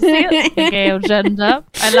 I can see it. The gay agenda.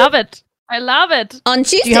 I love it. I love it. On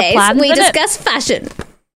Tuesdays, we discuss fashion.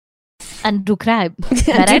 And do crime.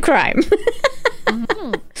 And do crime.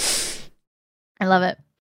 I love it.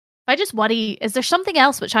 I just worry, is there something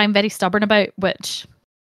else which I'm very stubborn about, which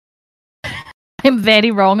I'm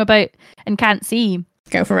very wrong about and can't see?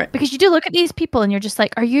 Go for it. Because you do look at these people and you're just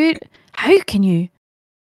like, how can you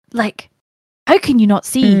not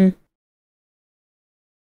see?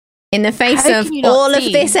 In the face of all of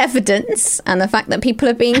this evidence and the fact that people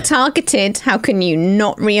are being targeted, how can you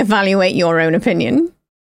not reevaluate your own opinion?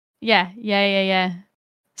 Yeah.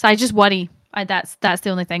 So I just worry. That's the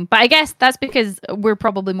only thing. But I guess that's because we're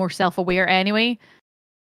probably more self-aware anyway.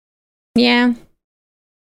 Yeah.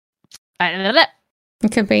 I don't know.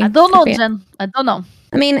 It could be. I don't know, Jen. I don't know.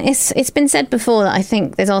 I mean, it's been said before that I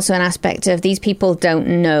think there's also an aspect of these people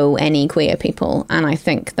don't know any queer people, and I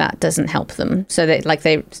think that doesn't help them. So that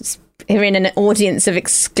they're in an audience of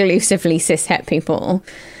exclusively cis-het people,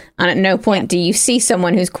 and at no point do you see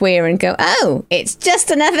someone who's queer and go, "Oh, it's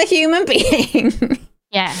just another human being."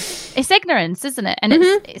 Yeah, it's ignorance, isn't it? And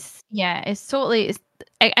it's totally.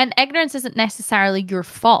 And ignorance isn't necessarily your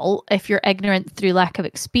fault if you're ignorant through lack of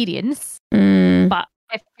experience, but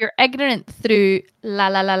if you're ignorant through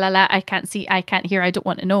I can't see, I can't hear, I don't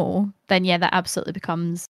want to know, then yeah, that absolutely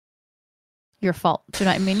becomes your fault. Do you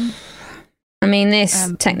know what I mean? I mean,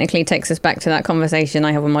 this technically takes us back to that conversation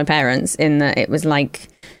I had with my parents, in that it was like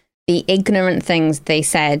the ignorant things they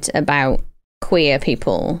said about queer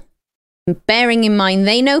people. Bearing in mind,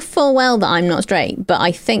 they know full well that I'm not straight, but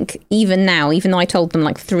I think even now, even though I told them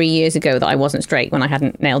like 3 years ago that I wasn't straight when I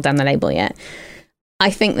hadn't nailed down the label yet, I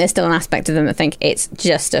think there's still an aspect of them that think it's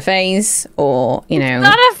just a phase, or, you know,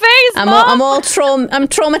 not a phase, I'm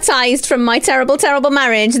traumatized from my terrible, terrible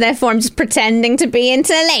marriage, therefore I'm just pretending to be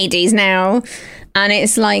into ladies now. And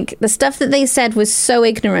it's like, the stuff that they said was so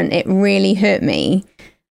ignorant, it really hurt me,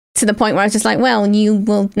 to the point where I was just like, well, you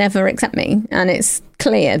will never accept me. And it's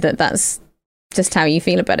clear that that's just how you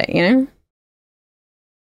feel about it, you know?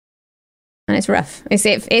 And it's rough.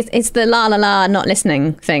 It's the la la la not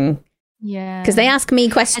listening thing. Yeah. Because they ask me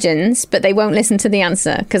questions, but they won't listen to the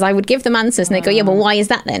answer. Because I would give them answers and they go, yeah, well, why is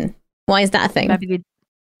that then? Why is that a thing? Maybe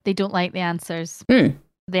they don't like the answers.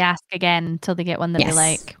 They ask again until they get one that they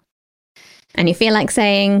like. And you feel like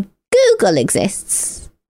saying, Google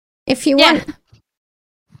exists. If you want.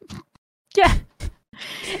 Yeah.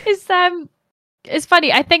 It's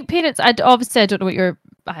funny. I think parents, I don't know what your,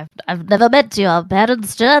 I've never met your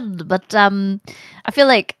parents, Jen, but I feel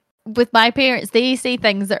like with my parents, they say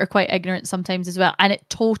things that are quite ignorant sometimes as well. And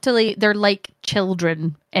they're like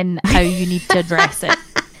children in how you need to address it.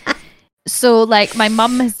 So like my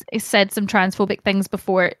mum has said some transphobic things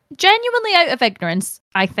before, genuinely out of ignorance,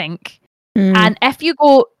 I think. And if you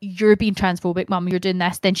go, you're being transphobic, mum, you're doing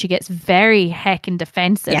this, then she gets very heckin'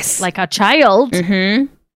 defensive, like a child.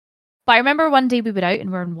 But I remember one day we were out and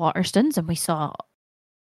we were in Waterstones and we saw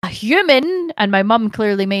a human, and my mum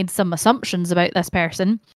clearly made some assumptions about this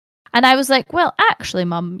person. And I was like, well, actually,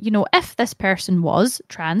 mum, you know, if this person was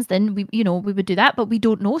trans, then we would do that, but we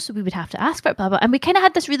don't know, so we would have to ask for it, blah, blah. And we kind of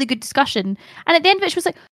had this really good discussion. And at the end of it, she was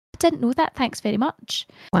like, I didn't know that, thanks very much.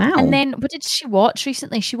 Wow. And then what did she watch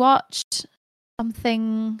recently? She watched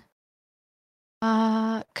something,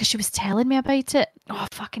 because she was telling me about it. Oh,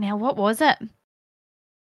 fucking hell, what was it?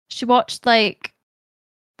 She watched, like,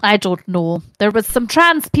 I don't know. There was some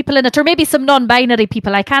trans people in it, or maybe some non-binary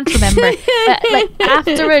people. I can't remember. But like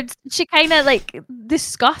afterwards, she kind of like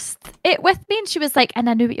discussed it with me, and she was like, "And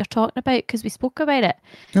I knew what you're talking about because we spoke about it."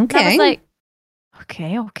 Okay. And I was like,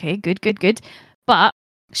 "Okay, good." But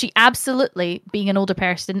she absolutely, being an older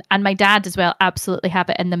person, and my dad as well, absolutely have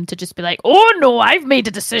it in them to just be like, "Oh no, I've made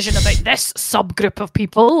a decision about this subgroup of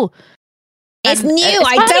people. It's new.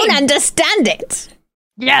 I don't understand it."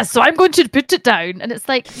 Yeah, so I'm going to put it down. And it's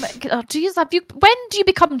like, oh, geez, when do you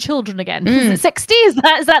become children again? Is it 60? Is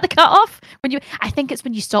that the cutoff? I think it's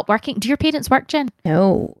when you stop working. Do your parents work, Jen?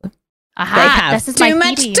 No. Aha, they have this is too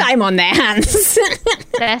much time on their hands.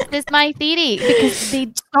 This is my theory. Because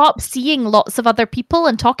they stop seeing lots of other people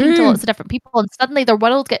and talking to lots of different people, and suddenly their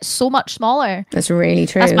world gets so much smaller. That's really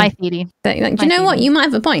true. That's my theory. Do you know what? You might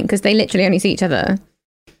have a point, because they literally only see each other.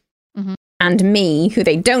 And me, who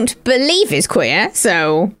they don't believe is queer,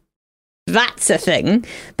 so that's a thing.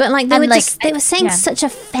 But like they were saying such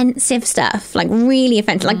offensive stuff, like really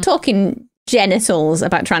offensive, like talking genitals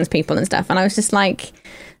about trans people and stuff. And I was just like,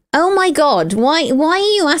 oh my God, why are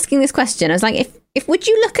you asking this question? I was like, if would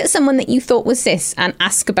you look at someone that you thought was cis and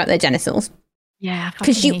ask about their genitals? Yeah,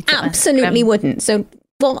 because you absolutely wouldn't. So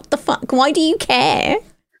what the fuck? Why do you care?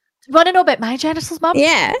 You want to know about my genitals, Mum?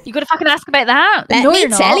 Yeah. You got to fucking ask about that? Let me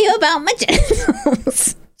tell you about my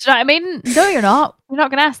genitals. Do you know what I mean? No, you're not. You're not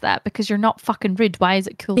going to ask that because you're not fucking rude. Why is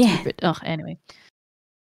it cool to be rude? Oh, anyway.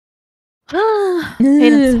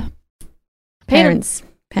 Parents,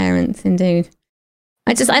 indeed.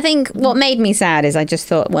 I think what made me sad is I just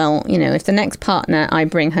thought, well, you know, if the next partner I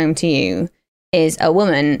bring home to you is a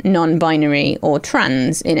woman, non-binary or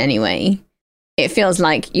trans in any way, it feels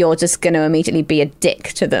like you're just going to immediately be a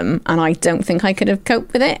dick to them, and I don't think I could have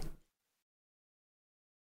coped with it.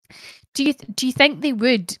 Do you think they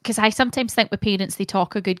would? Because I sometimes think with parents they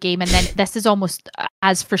talk a good game, and then this is almost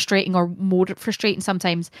as frustrating or more frustrating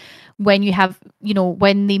sometimes when you have, you know,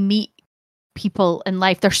 when they meet people in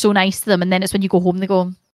life, they're so nice to them, and then it's when you go home they go, do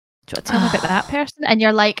you want to tell me about that person? And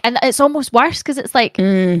you're like, and it's almost worse because it's like,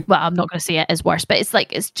 well, I'm not going to say it is worse, but it's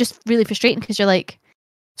like, it's just really frustrating because you're like,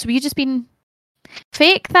 so were you just being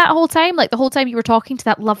fake that whole time? Like the whole time you were talking to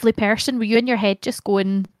that lovely person, were you in your head just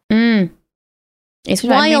going... It's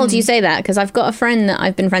wild you say that, because I've got a friend that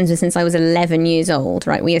I've been friends with since I was 11 years old,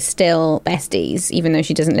 right? We are still besties, even though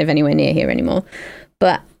she doesn't live anywhere near here anymore.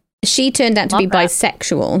 But she turned out to be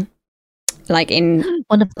bisexual, like in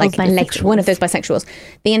one of those bisexuals.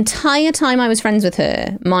 The entire time I was friends with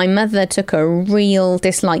her, my mother took a real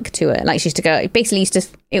dislike to her. Like she used to go, basically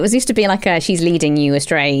used to be like a she's leading you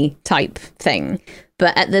astray type thing.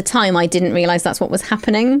 But at the time, I didn't realize that's what was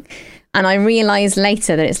happening. And I realised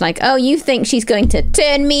later that it's like, oh, you think she's going to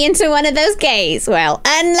turn me into one of those gays? Well,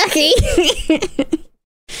 unlucky.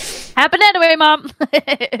 Happened anyway, Mom.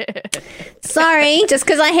 Sorry, just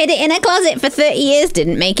because I hid it in a closet for 30 years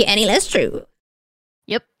didn't make it any less true.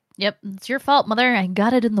 Yep. It's your fault, Mother. I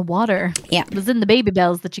got it in the water. Yeah. It was in the baby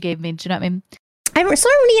bells that you gave me. Do you know what I mean? I saw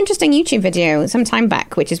a really interesting YouTube video some time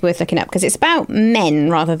back, which is worth looking up, because it's about men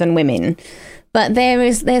rather than women. But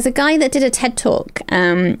there's a guy that did a TED Talk,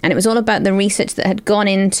 and it was all about the research that had gone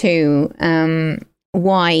into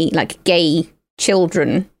why, like, gay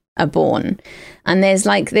children are born. And there's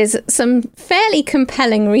some fairly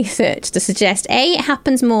compelling research to suggest, A, it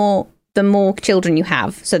happens more the more children you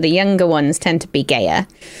have. So the younger ones tend to be gayer.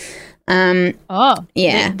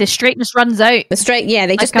 Yeah. The straightness runs out.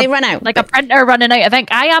 They run out. Like a printer running out. I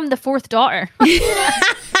think I am the fourth daughter.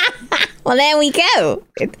 Well, there we go.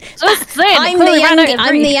 Just saying, I'm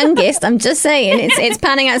the youngest. I'm just saying it's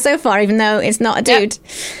panning out so far, even though it's not a dude.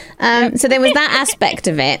 Yep. So there was that aspect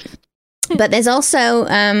of it, but there's also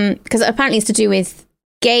because apparently it's to do with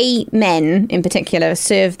gay men in particular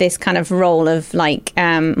serve this kind of role of like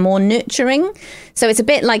more nurturing. So it's a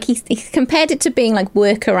bit like he compared it to being like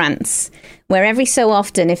worker ants, where every so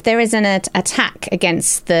often, if there is an attack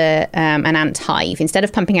against an ant hive, instead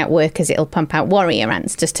of pumping out workers, it'll pump out warrior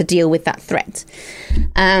ants just to deal with that threat.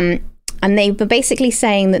 And they were basically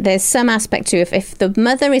saying that there's some aspect to if the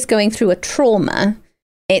mother is going through a trauma,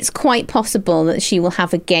 it's quite possible that she will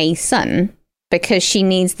have a gay son because she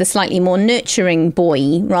needs the slightly more nurturing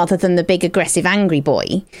boy rather than the big, aggressive, angry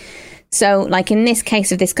boy. So, like in this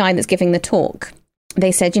case of this guy that's giving the talk,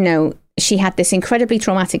 they said, you know, she had this incredibly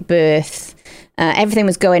traumatic birth. Everything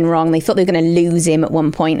was going wrong. They thought they were going to lose him at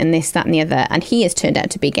one point and this, that and the other. And he has turned out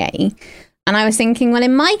to be gay. And I was thinking, well,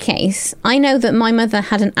 in my case, I know that my mother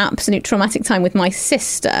had an absolute traumatic time with my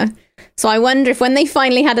sister. So I wonder if when they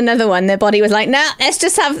finally had another one, their body was like, nah, let's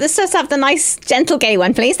just have the nice, gentle gay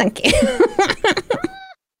one, please. Thank you.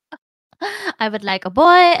 I would like a boy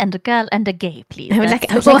and a girl and a gay, please. I would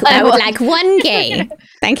like one gay.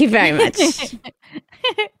 Thank you very much.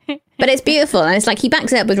 But it's beautiful, and it's like he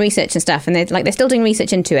backs it up with research and stuff, and they're still doing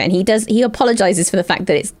research into it, and he apologizes for the fact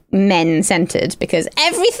that it's men centered because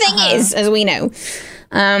everything is, as we know.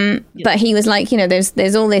 But he was like, you know,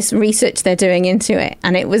 there's all this research they're doing into it,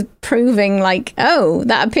 and it was proving like, oh,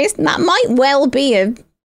 that might well be a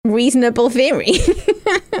reasonable theory.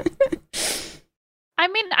 I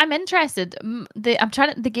mean, I'm interested.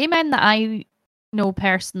 The gay men that I know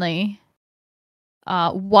personally,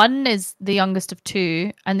 one is the youngest of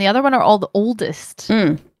two, and the other one are all the oldest.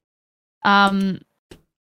 Well,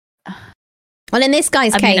 in this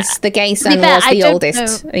guy's case, the gay son was the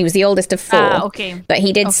oldest. He was the oldest of four. Okay. But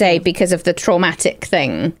he did say because of the traumatic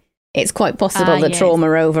thing, it's quite possible the trauma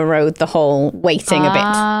overrode the whole waiting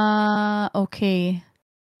a bit. Okay.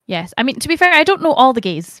 Yes. I mean, to be fair, I don't know all the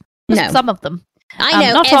gays. Just some of them. I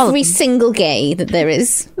know every single gay that there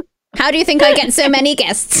is. How do you think I get so many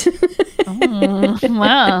guests?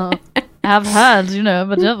 Wow. I've had, you know,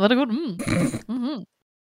 but what a good... Mm-hmm.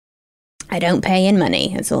 I don't pay in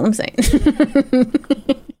money. That's all I'm saying.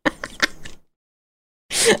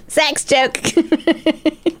 Sex joke.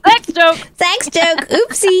 Sex joke. Sex joke.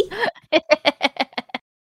 Oopsie.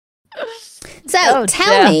 So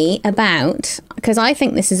tell me about, because I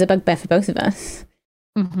think this is a bugbear for both of us,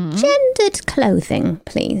 gendered clothing,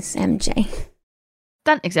 please, MJ.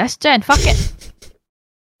 Doesn't exist, Jen. Fuck it.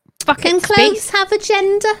 Can clothes have a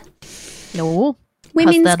gender? No.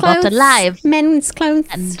 Women's clothes, not alive. Men's clothes.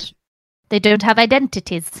 And they don't have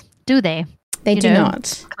identities, do they? They do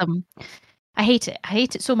not. I hate it. I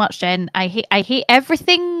hate it so much, Jen. I hate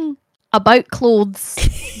everything about clothes.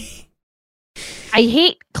 I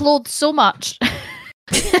hate clothes so much.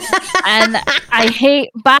 And I hate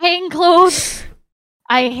buying clothes.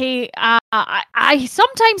 I hate I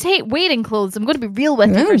sometimes hate wearing clothes. I'm going to be real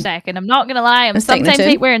with you for a second. I'm not going to lie. I sometimes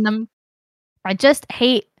hate wearing them. I just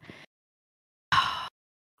hate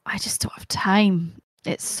I just don't have time.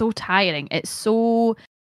 It's so tiring. It's so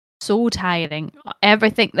tiring.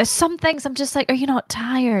 Everything. There's some things I'm just like, are you not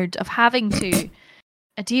tired of having to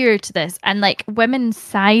adhere to this? And like women's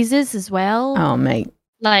sizes as well. Oh, mate.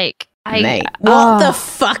 Like, what the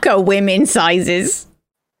fuck are women's sizes?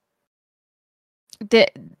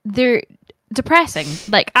 They're depressing.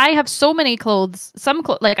 Like, I have so many clothes.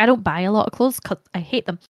 Like, I don't buy a lot of clothes because I hate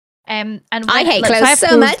them. And I hate clothes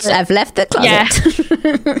so much. I've left the closet. Yeah.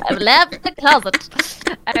 I've left the closet.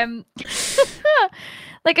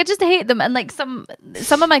 Like, I just hate them. And like some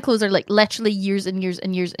of my clothes are like literally years and years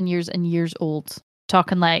and years and years and years old.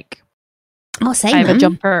 Talking like, same. I have a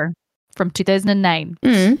jumper from 2009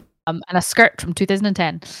 and a skirt from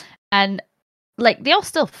 2010, and like they all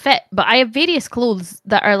still fit. But I have various clothes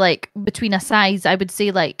that are like between a size, I would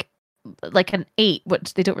say like an 8,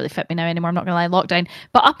 which they don't really fit me now anymore. I'm not gonna lie, lockdown.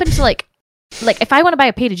 But up until like if I want to buy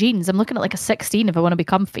a pair of jeans, I'm looking at like a 16 if I want to be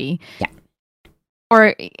comfy. Yeah.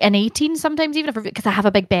 Or an 18 sometimes, even because I have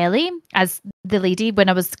a big belly. As the lady when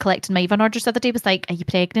I was collecting my Avon orders the other day was like, "Are you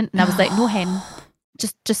pregnant?" And I was like, "No, hen,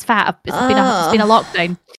 just fat. It's been a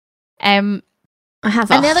lockdown." I have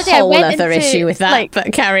a whole other issue with that, like,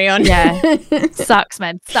 but carry on. Yeah, sucks,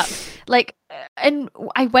 man, sucks. Like, and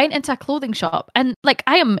I went into a clothing shop, and like,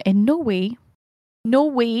 I am in no way,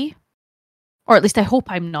 or at least I hope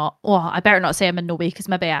I'm not. Well, I better not say I'm in no way because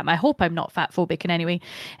maybe I am. I hope I'm not fat phobic in any way.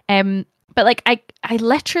 But like, I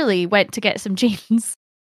literally went to get some jeans,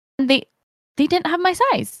 and they didn't have my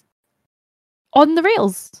size on the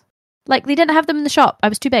rails. Like, they didn't have them in the shop. I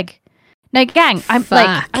was too big. Now, gang, I'm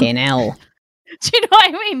fucking hell. Do you know what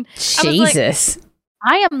I mean? Jesus.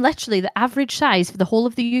 I am literally the average size for the whole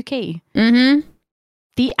of the UK. Mm-hmm.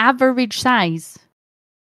 The average size.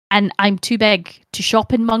 And I'm too big to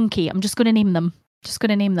shop in Monkey. I'm just going to name them.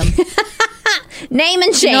 Name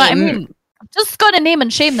and shame. You know what I mean? I'm just going to name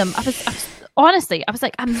and shame them. I was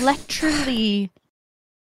like, I'm literally...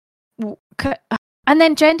 And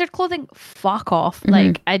then gendered clothing, fuck off. Mm-hmm.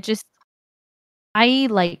 Like, I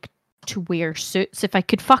like to wear suits. If I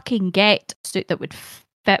could fucking get a suit that would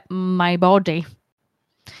fit my body,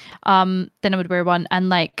 then I would wear one. And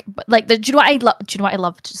like, but like, do you know what I love? Do you know what I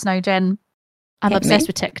love just now, Jen? I'm obsessed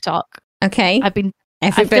with TikTok. Okay.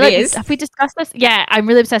 Everybody is. Have we discussed this? Yeah, I'm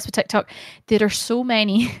really obsessed with TikTok. There are so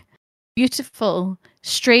many beautiful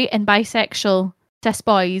straight and bisexual cis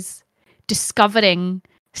boys discovering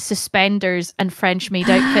suspenders and French maid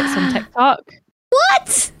outfits on TikTok.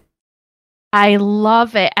 What? I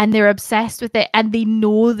love it, and they're obsessed with it, and they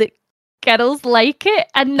know that girls like it,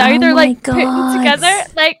 and now they're like putting together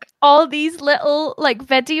like all these little like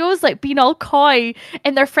videos, like being all coy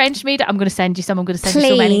in their French maid. I'm going to send you some. I'm going to send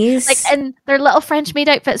you so many. Like in their little French maid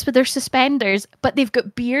outfits with their suspenders, but they've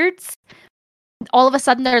got beards. All of a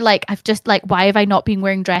sudden, they're like, I've just like, why have I not been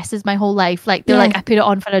wearing dresses my whole life? Like, they're like, I put it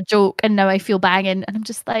on for a joke, and now I feel banging. And I'm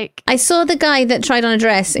just like, I saw the guy that tried on a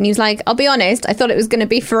dress, and he was like, I'll be honest, I thought it was going to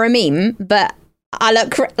be for a meme, but I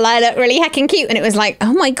look really heckin' cute. And it was like,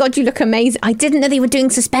 oh my God, you look amazing. I didn't know they were doing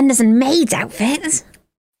suspenders and maid outfits.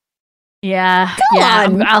 Yeah. Go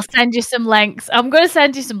on. I'll send you some links. I'm going to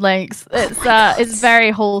send you some links. It's very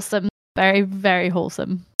wholesome. Very, very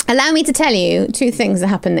wholesome. Allow me to tell you 2 things that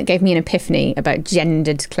happened that gave me an epiphany about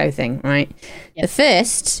gendered clothing, right? Yep. The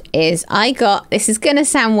first is this is going to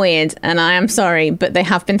sound weird, and I am sorry, but they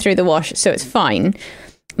have been through the wash, so it's fine.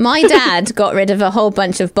 My dad got rid of a whole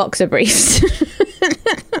bunch of boxer briefs.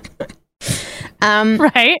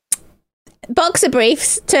 Right. Boxer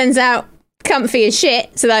briefs, turns out, comfy as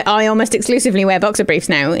shit, so that I almost exclusively wear boxer briefs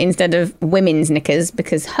now instead of women's knickers,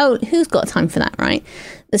 because who's got time for that, right?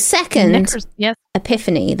 The second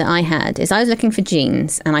epiphany that I had is I was looking for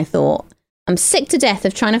jeans, and I thought, I'm sick to death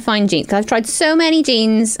of trying to find jeans, because I've tried so many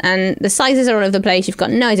jeans, and the sizes are all over the place. You've got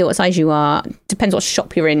no idea what size you are. Depends what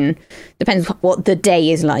shop you're in. Depends what the day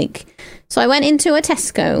is like. So I went into a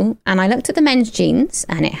Tesco, and I looked at the men's jeans,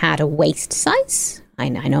 and it had a waist size. I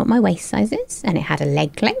know what my waist size is, and it had a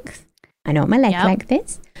leg length. I know what my leg length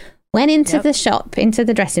is. Went into the shop, into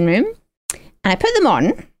the dressing room, and I put them on,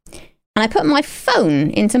 and I put my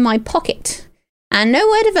phone into my pocket. And no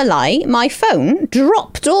word of a lie, my phone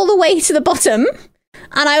dropped all the way to the bottom.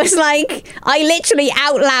 And I was like, I literally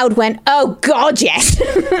out loud went, oh God, yes.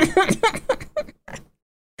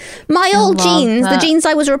 My old jeans, the jeans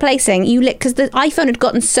I was replacing, because the iPhone had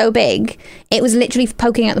gotten so big, it was literally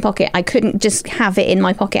poking out the pocket. I couldn't just have it in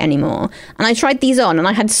my pocket anymore. And I tried these on and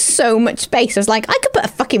I had so much space. I was like, I could put a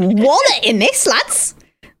fucking wallet in this, lads.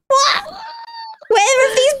 What? Where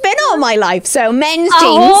have these been all my life? So men's jeans.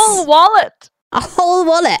 A whole wallet. A whole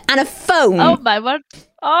wallet and a phone. Oh my word.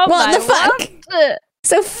 Oh what the fuck? Word.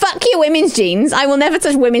 So fuck your women's jeans. I will never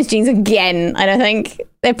touch women's jeans again, I don't think.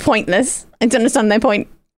 They're pointless. I don't understand their point.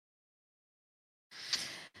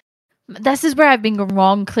 This is where I've been going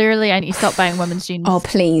wrong. Clearly, I need to stop buying women's jeans. Oh,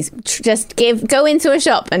 please. Just go into a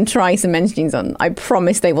shop and try some men's jeans on. I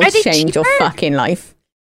promise they will change your fucking life.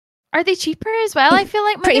 Are they cheaper as well? I feel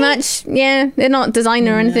like pretty much, yeah. They're not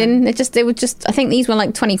designer or anything. They were just, I think these were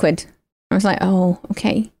like 20 quid. I was like, oh,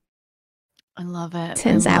 okay. I love it.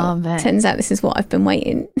 Turns out this is what I've been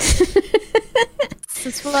waiting. This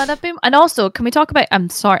is what I've been. And also, can we talk about? I'm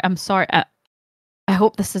sorry. I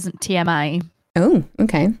hope this isn't TMI. Oh,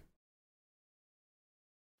 okay.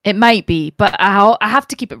 It might be, but I have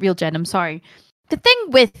to keep it real, Jen. I'm sorry. The thing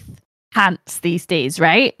with pants these days,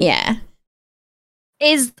 right? Yeah.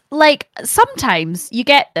 Is like sometimes you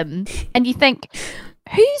get them and you think,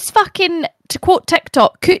 who's fucking, to quote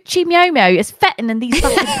TikTok, coochie meow meow is fitting in these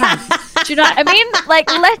fucking pants? Do you know what I mean? Like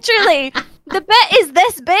literally, the bit is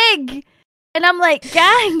this big. And I'm like,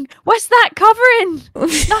 gang, what's that covering?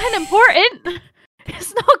 Nothing important.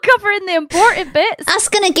 It's not covering the important bits. That's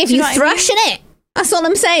going to give you thrush, innit? That's all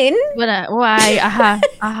I'm saying. Why?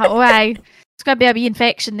 Why? It's going to be a wee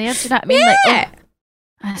infection there. Do you know what I mean? Yeah.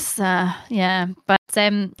 Like, it's, yeah. But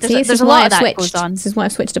there's a lot of that goes on. This is why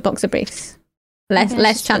I've switched to boxer briefs.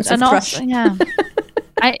 Less chance of thrush. Yeah.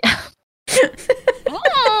 I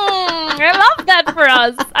love that for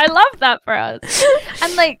us. I love that for us.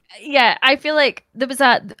 And like, yeah, I feel like there was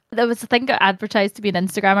a thing that advertised to be an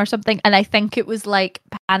Instagram or something, and I think it was like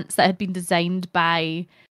pants that had been designed by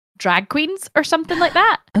drag queens or something like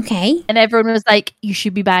that. Okay. And everyone was like, you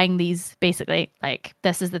should be buying these, basically. Like,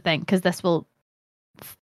 this is the thing, because this will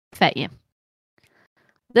fit you.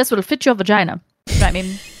 This will fit your vagina. You know what I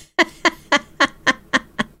mean?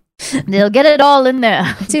 They'll get it all in there.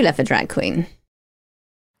 I do love a drag queen.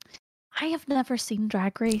 I have never seen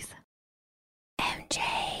Drag Race.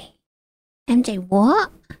 MJ,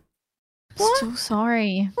 what? So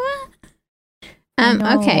sorry. What?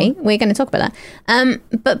 Okay, we're going to talk about that.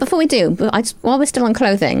 But before we do, while we're still on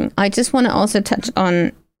clothing, I just want to also touch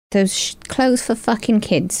on those clothes for fucking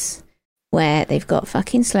kids, where they've got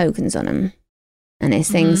fucking slogans on them, and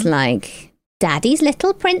it's things like Daddy's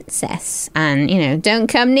Little Princess, and don't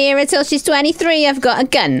come near her till she's 23. I've got a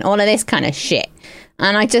gun. All of this kind of shit,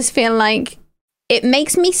 and I just feel like it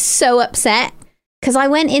makes me so upset because I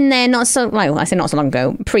went in there not so long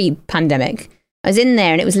ago, pre-pandemic. I was in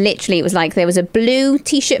there and it was like there was a blue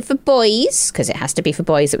t-shirt for boys, because it has to be for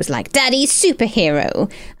boys. It was like Daddy's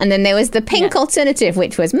Superhero. And then there was the pink alternative,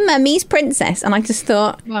 which was Mummy's Princess. And I just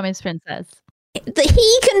thought, Mummy's Princess.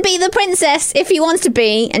 He can be the princess if he wants to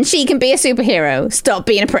be, and she can be a superhero. Stop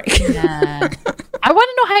being a prick. Yeah. I want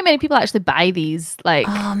to know how many people actually buy these. Like,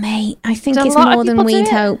 oh, mate, I think it's more than we'd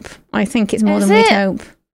hope. I think it's more than we'd hope.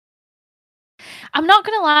 I'm not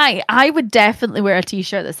going to lie. I would definitely wear a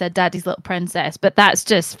t-shirt that said Daddy's Little Princess, but that's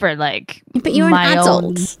just for like. But you're an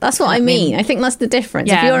adult. That's what I mean. I think that's the difference.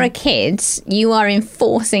 Yeah. If you're a kid, you are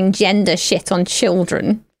enforcing gender shit on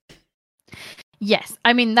children. Yes.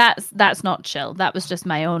 I mean, that's not chill. That was just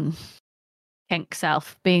my own kink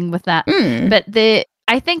self being with that. But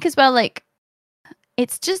I think as well, like,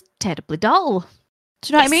 it's just terribly dull.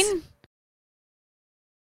 Do you know what I mean?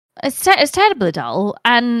 It's terribly dull.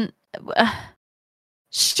 And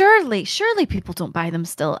surely people don't buy them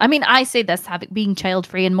still. I mean, I say this being child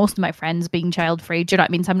free, and most of my friends being child free. Do you know what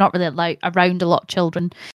I mean? So I'm not really around a lot of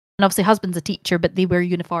children. And obviously, husband's a teacher, but they wear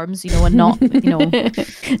uniforms, and not,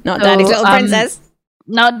 not Daddy's Little Princess.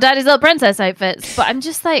 Not Daddy's Little Princess outfits. But I'm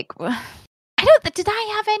just like, did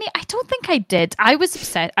I have any? I don't think I did. I was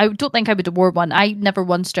upset. I don't think I would have wore one. I never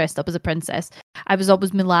once dressed up as a princess. I was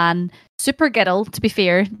always Milan. Supergirl, to be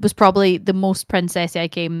fair, was probably the most princessy I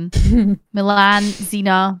came. Milan,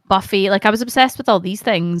 Xena, Buffy. Like, I was obsessed with all these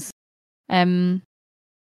things. I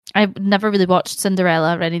never really watched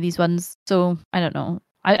Cinderella or any of these ones, so I don't know.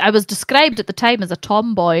 I was described at the time as a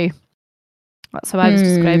tomboy. That's how I was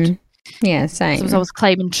described. Yeah, same. So I was always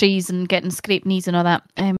climbing trees and getting scraped knees and all that.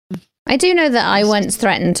 I I do know that I once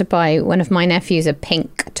threatened to buy one of my nephews a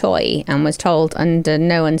pink toy and was told under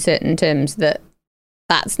no uncertain terms that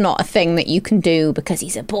that's not a thing that you can do because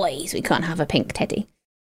he's a boy, so we can't have a pink teddy.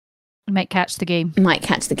 Might catch the game. Might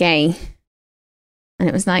catch the gay. And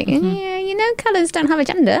it was like, yeah, you know, colours don't have a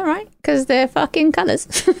gender, right? Because they're fucking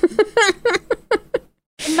colours.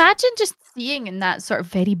 Imagine just seeing in that sort of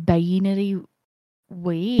very binary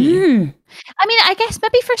way. I mean, I guess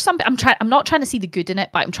maybe for some, I'm not trying to see the good in it,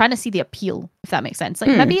 but I'm trying to see the appeal, if that makes sense.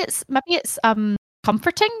 Like maybe it's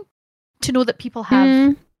comforting to know that people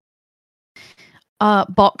have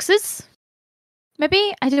boxes.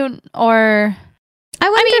 Maybe I wonder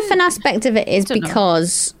if an aspect of it is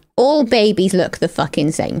because all babies look the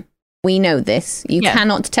fucking same. We know this. You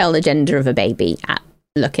cannot tell the gender of a baby at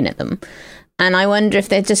looking at them. And I wonder if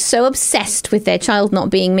they're just so obsessed with their child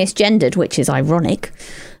not being misgendered, which is ironic,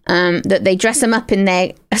 that they dress them up in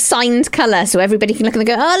their assigned colour so everybody can look and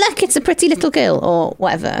go, oh, look, it's a pretty little girl or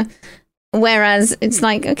whatever. Whereas it's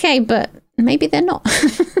like, okay, but maybe they're not.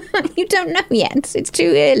 You don't know yet. It's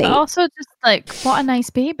too early. But also just like, what a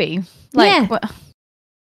nice baby. Like, what...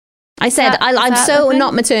 I said, I'm so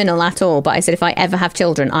not maternal at all, but I said if I ever have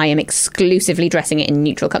children, I am exclusively dressing it in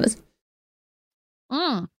neutral colours.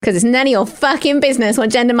 Because it's none of your fucking business what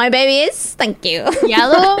gender my baby is. Thank you.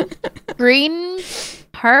 Yellow, green,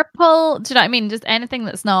 purple. Do you know what I mean? Just anything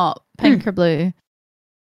that's not pink or blue.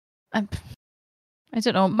 I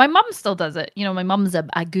don't know. My mum still does it. You know, my mum's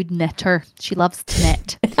a good knitter. She loves to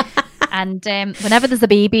knit. And whenever there's a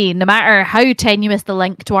baby, no matter how tenuous the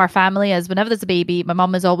link to our family is, whenever there's a baby, my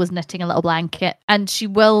mum is always knitting a little blanket. And she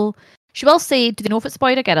will say, do they know if it's a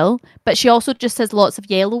boy or a girl? But she also just says lots of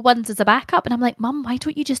yellow ones as a backup. And I'm like, Mum, why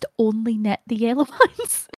don't you just only knit the yellow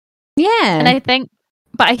ones? Yeah. And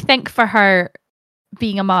I think for her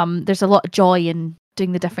being a mum, there's a lot of joy in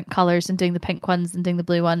doing the different colours and doing the pink ones and doing the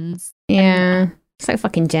blue ones. Yeah. It's like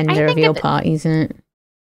fucking gender reveal parties, isn't it?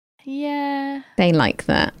 Yeah. They like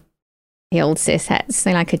that. The old cis-hets,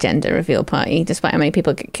 they like a gender reveal party, despite how many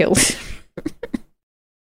people get killed.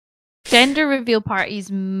 Gender reveal parties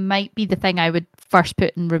might be the thing I would first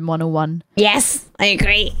put in room 101. Yes, I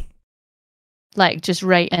agree. Like, just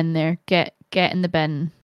right in there. Get in the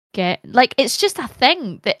bin. It's just a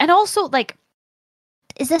thing. And also, like,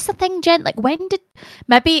 is this a thing, Jen? Like, when did...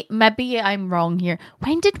 Maybe I'm wrong here.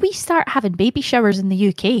 When did we start having baby showers in the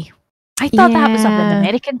UK? I thought that was an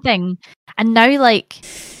American thing. And now, like...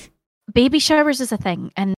 baby showers is a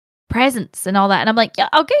thing and presents and all that, and I'm like, yeah,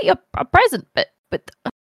 I'll get you a present, but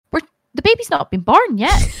the baby's not been born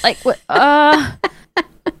yet. Like, what? Do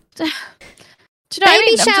you know baby what I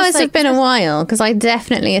mean? showers have been a while because I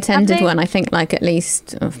definitely attended one. I think like at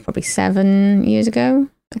least probably 7 years ago.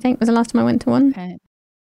 I think was the last time I went to one. Okay.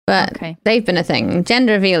 But they've been a thing.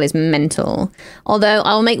 Gender reveal is mental. Although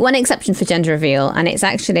I'll make one exception for gender reveal, and it's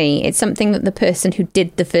something that the person who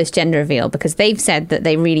did the first gender reveal, because they've said that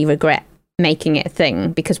they really regret making it a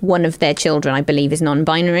thing because one of their children, I believe, is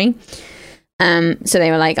non-binary. So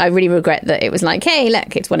they were like, I really regret that it was like, hey,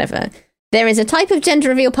 look, it's whatever. There is a type of gender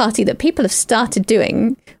reveal party that people have started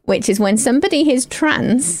doing, which is when somebody is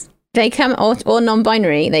trans, they come or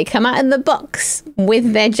non-binary, they come out of the box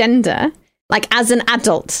with their gender. Like, as an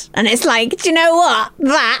adult. And it's like, do you know what?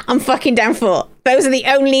 That I'm fucking down for. Those are the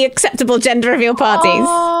only acceptable gender reveal parties.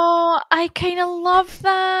 Oh, I kind of love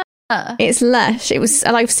that. It's lush.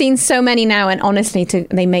 I've seen so many now, and honestly,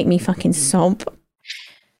 they make me fucking sob.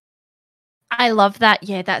 I love that.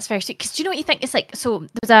 Yeah, that's very sweet. Because do you know what you think? It's like, so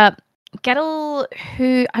there's a girl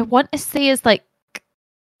who I want to say is like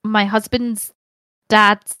my husband's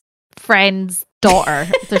dad's friend's daughter.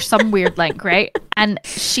 There's some weird link, right? And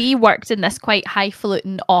she worked in this quite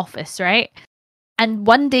highfalutin office, right? And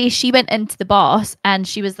one day she went into the boss and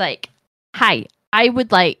she was like, hi, I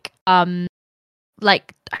would like I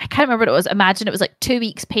can't remember what it was. Imagine it was like 2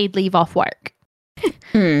 weeks paid leave off work.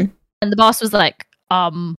 And the boss was like,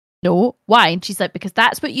 no, why? And she's like, because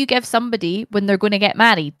that's what you give somebody when they're going to get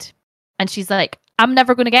married. And she's like, I'm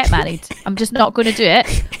never going to get married. I'm just not going to do it.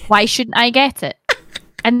 Why shouldn't I get it?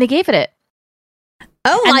 And they gave it.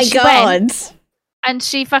 Oh my God. And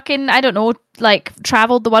she fucking, I don't know, like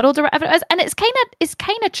traveled the world or whatever it was. And it's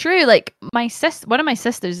kind of true. Like one of my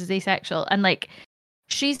sisters is asexual, and like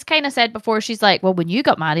she's kind of said before, she's like, well, when you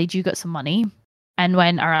got married, you got some money, and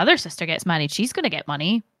when our other sister gets married, she's gonna get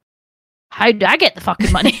money. How do I get the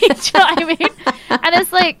fucking money? Do you know what I mean? And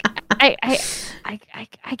it's like, I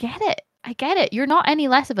get it. I get it. You're not any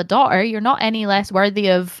less of a daughter. You're not any less worthy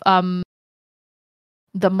of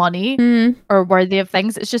the money or worthy of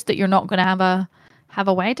things. It's just that you're not going to have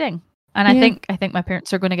a wedding. And I think my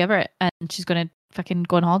parents are going to give her it, and she's going to fucking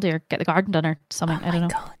go on holiday or get the garden done or something. I don't know.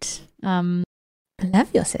 God. I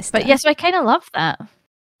love your sister. But yes, I kind of love that.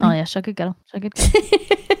 Oh yeah, she's a good girl. She's a good girl.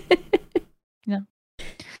 Yeah.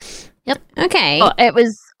 Yep. Okay. Oh, it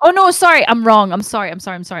was. Oh no, sorry, I'm wrong. I'm sorry. I'm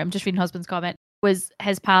just reading husband's comment. It was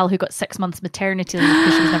his pal who got 6 months maternity leave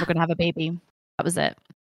because she was never going to have a baby. That was it.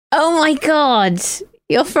 Oh my God.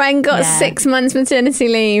 Your friend got 6 months maternity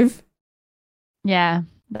leave. Yeah,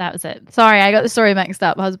 that was it. Sorry, I got the story mixed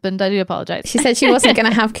up, husband. I do apologize. She said she wasn't going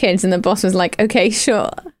to have kids, and the boss was like, okay, sure.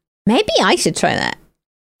 Maybe I should try that.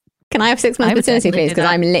 Can I have 6 months maternity, please? Because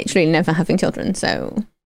I'm literally never having children, so...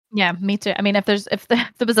 Yeah, me too. I mean, if there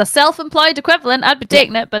was a self-employed equivalent, I'd be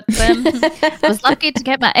taking it, but I was lucky to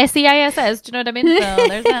get my SEISS, do you know what I mean? So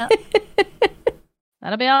there's that.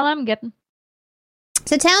 That'll be all I'm getting.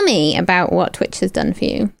 So tell me about what Twitch has done for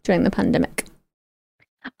you during the pandemic.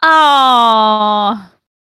 Oh,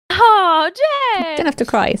 Jay! Don't have to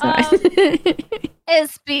cry, it's all right.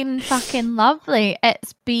 It's been fucking lovely.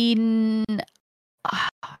 It's been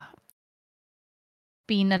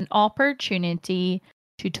an opportunity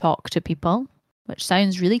to talk to people, which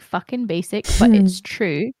sounds really fucking basic, but it's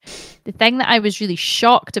true. The thing that I was really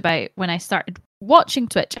shocked about when I started watching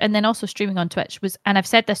Twitch and then also streaming on Twitch was, and I've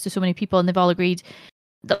said this to so many people and they've all agreed,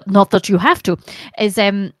 not that you have to, is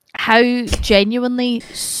how genuinely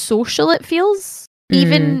social it feels.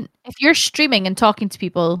 Even if you're streaming and talking to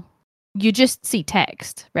people, you just see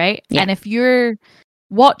text, right? Yeah. And if you're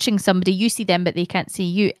watching somebody, you see them, but they can't see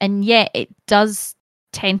you. And yet it does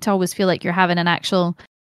tend to always feel like you're having an actual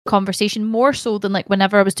conversation, more so than like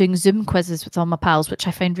whenever I was doing Zoom quizzes with all my pals, which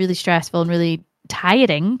I found really stressful and really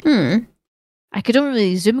tiring. I could only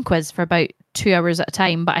really Zoom quiz for about 2 hours at a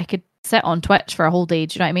time, but I could sit on Twitch for a whole day.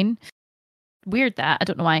 Do you know what I mean? Weird that. I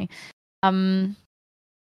don't know why.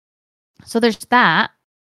 So there's that.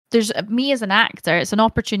 There's me as an actor. It's an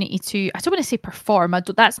opportunity to, I don't want to say perform.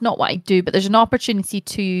 That's not what I do, but there's an opportunity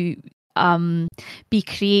to be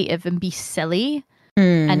creative and be silly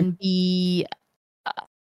and be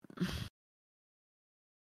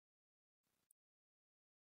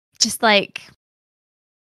just like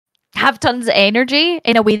have tons of energy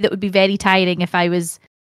in a way that would be very tiring if I was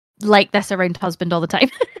like this around husband all the time.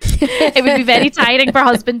 It would be very tiring for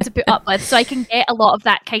husband to put up with. So I can get a lot of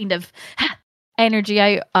that kind of energy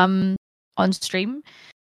out on stream.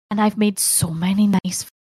 And I've made so many nice,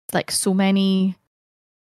 like so many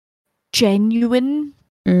genuine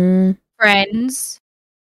friends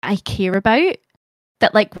I care about,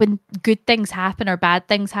 that like when good things happen or bad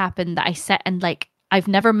things happen, that I sit and like, I've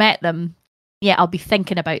never met them yet, I'll be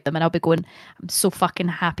thinking about them and I'll be going, I'm so fucking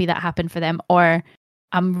happy that happened for them, or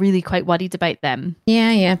I'm really quite worried about them.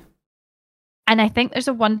 Yeah. And I think there's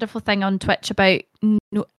a wonderful thing on Twitch about,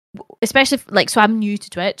 especially like, so I'm new to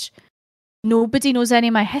Twitch. Nobody knows any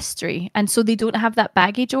of my history, and so they don't have that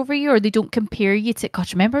baggage over you, or they don't compare you to,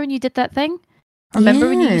 gosh, remember when you did that thing? Remember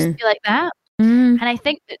when you used to be like that? And I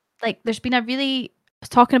think that like there's been a really, I was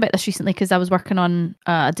talking about this recently because I was working on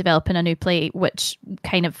developing a new play, which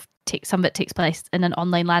kind of some of it takes place in an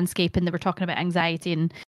online landscape, and they were talking about anxiety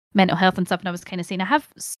and mental health and stuff, and I was kind of saying I've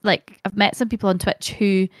met some people on Twitch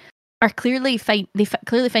who are clearly find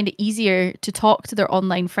it easier to talk to their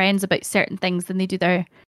online friends about certain things than they do their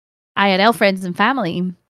IRL friends and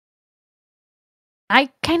family. I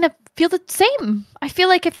kind of feel the same. I feel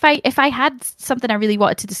like if I had something I really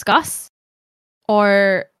wanted to discuss,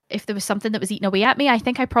 or if there was something that was eating away at me, I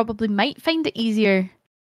think I probably might find it easier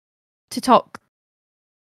to talk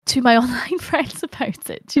to my online friends about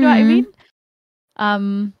it. Do you know what I mean?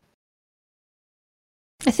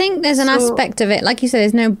 I think there's an aspect of it, like you said,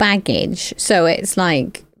 there's no baggage. So it's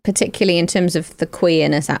like, particularly in terms of the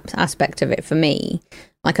queerness aspect of it for me,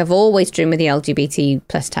 like I've always streamed with the LGBT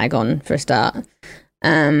plus tag on for a start.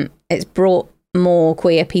 It's brought more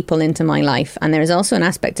queer people into my life. And there is also an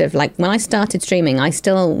aspect of like, when I started streaming, I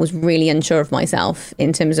still was really unsure of myself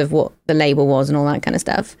in terms of what the label was and all that kind of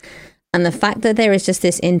stuff. And the fact that there is just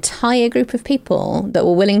this entire group of people that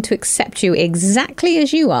were willing to accept you exactly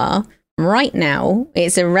as you are right now,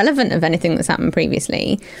 it's irrelevant of anything that's happened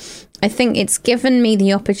previously. I think it's given me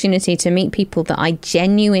the opportunity to meet people that I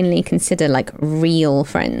genuinely consider like real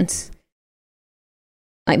friends.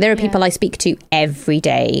 Like there are people I speak to every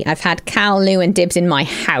day. I've had Cal, Lou and Dibs in my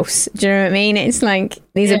house. Do you know what I mean? It's like,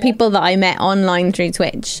 these are people that I met online through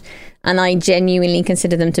Twitch, and I genuinely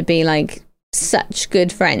consider them to be like such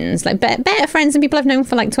good friends, like better friends than people I've known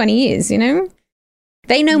for like 20 years, you know?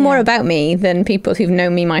 They know more about me than people who've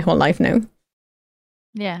known me my whole life know.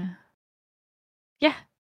 Yeah.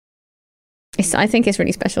 I think it's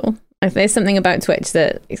really special. There's something about Twitch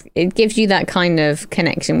that it gives you that kind of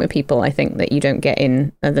connection with people, I think, that you don't get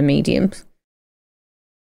in other mediums.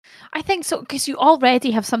 I think so, because you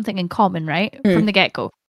already have something in common, right? From the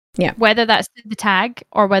get-go. Yeah. Whether that's through the tag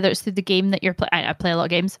or whether it's through the game that you're playing. I play a lot of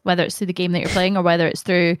games. Whether it's through the game that you're playing or whether it's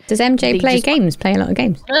through... Does MJ play games? Play a lot of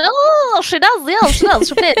games? Oh, she does. Yeah, she does.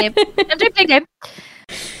 She play a game. MJ play a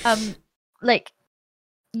game. Like,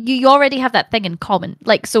 you already have that thing in common.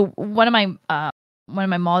 Like, so one of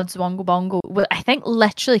my mods, Wongo Bongo, I think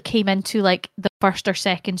literally came into like the first or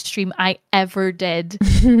second stream I ever did.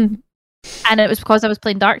 And it was because I was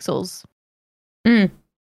playing Dark Souls.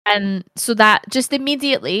 And so that just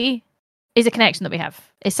immediately is a connection that we have.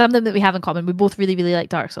 It's something that we have in common. We both really, really like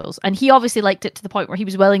Dark Souls. And he obviously liked it to the point where he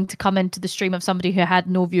was willing to come into the stream of somebody who had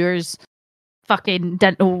no viewers, fucking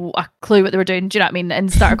didn't know a clue what they were doing, do you know what I mean?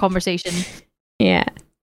 And start a conversation. Yeah.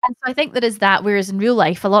 And so I think there is that, whereas in real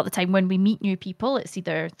life, a lot of the time when we meet new people, it's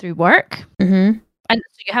either through work. Mm-hmm. And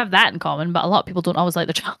so you have that in common, but a lot of people don't always like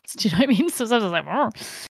their jobs, do you know what I mean? So sometimes like,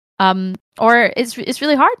 or it's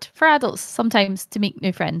really hard for adults sometimes to make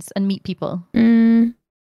new friends and meet people. And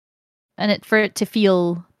for it to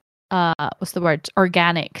feel, what's the word?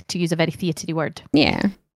 Organic, to use a very theatre-y word. Yeah.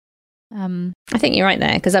 I think you're right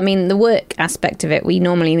there, because I mean, the work aspect of it, we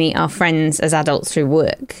normally meet our friends as adults through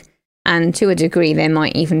work. And to a degree, there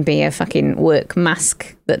might even be a fucking work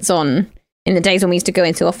mask that's on. In the days when we used to go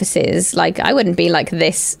into offices, like, I wouldn't be like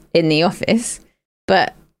this in the office,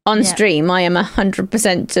 but on stream, I am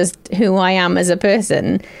 100% just who I am as a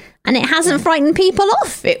person. And it hasn't frightened people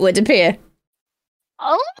off, it would appear.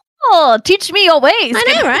 Oh, teach me your ways. I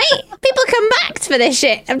know, right? People come back for this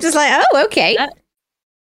shit. I'm just like, oh, okay.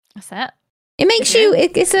 That's it. It makes you,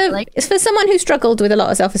 it's for someone who struggled with a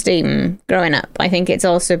lot of self-esteem growing up. I think it's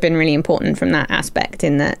also been really important from that aspect,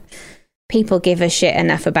 in that people give a shit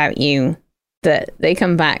enough about you that they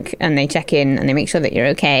come back and they check in and they make sure that you're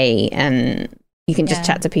okay, and you can just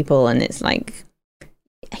chat to people, and it's like,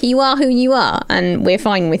 you are who you are, and we're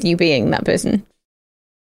fine with you being that person.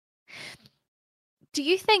 Do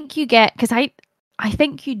you think you get, because I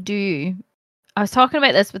think you do. I was talking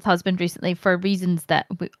about this with husband recently for reasons that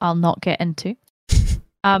I'll not get into.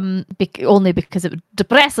 Only because it would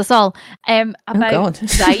depress us all. About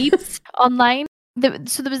vibes online.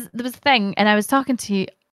 So there was a thing, and I was talking to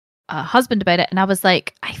a husband about it, and I was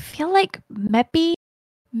like, I feel like maybe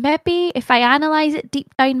if I analyze it deep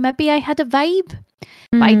down, maybe I had a vibe,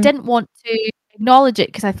 but I didn't want to acknowledge it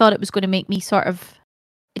because I thought it was going to make me sort of,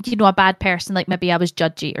 you know, a bad person, like maybe I was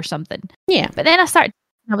judgy or something. Yeah. But then I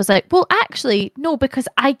was like, well, actually, no, because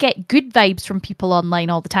I get good vibes from people online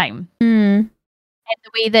all the time. In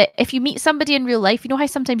the way that if you meet somebody in real life, you know how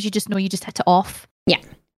sometimes you just know you just hit it off? Yeah.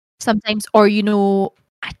 Sometimes, or you know,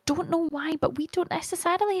 I don't know why, but we don't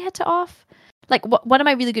necessarily hit it off. Like one of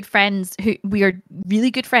my really good friends, who we are really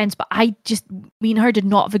good friends, but me and her did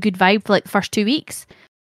not have a good vibe for like the first 2 weeks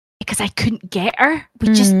because I couldn't get her.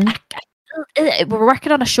 We just, we were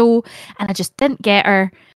working on a show and I just didn't get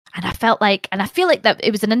her. And I feel like that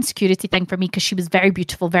it was an insecurity thing for me because she was very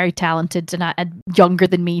beautiful, very talented, and younger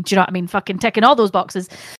than me. Do you know what I mean? Fucking ticking all those boxes.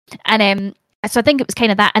 And so I think it was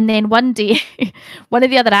kind of that. And then one day, one of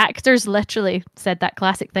the other actors literally said that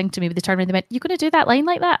classic thing to me. They turned around and they went, "You going to do that line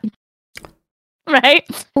like that?" Right?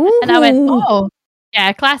 Ooh. And I went, "Oh,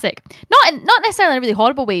 yeah, classic." Not necessarily in a really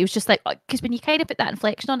horrible way. It was just like, because when you kind of put that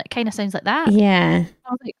inflection on, it kind of sounds like that. Yeah.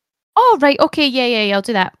 I was like, "Oh, right, okay, yeah, I'll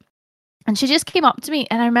do that." And she just came up to me,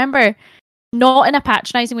 and I remember, not in a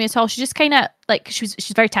patronising way at all. She just kind of like, she's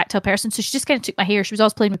a very tactile person, so she just kind of took my hair. She was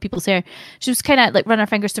always playing with people's hair. She was kind of like running her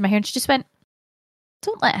fingers through my hair, and she just went,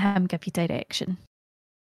 "Don't let him give you direction."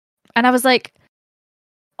 And I was like,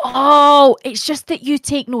 "Oh, it's just that you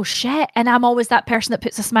take no shit, and I'm always that person that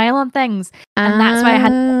puts a smile on things, and that's why I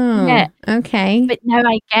had it." Okay, but now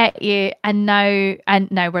I get you, and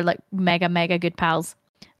now we're like mega good pals.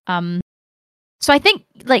 So I think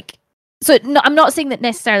like. So no, I'm not saying that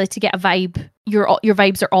necessarily to get a vibe, your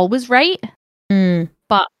vibes are always right.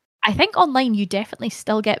 But I think online you definitely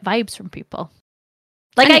still get vibes from people.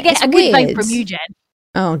 Like and I get a good vibe from you, Jen.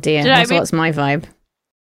 Oh dear, what's my vibe?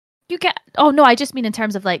 You get? Oh no, I just mean in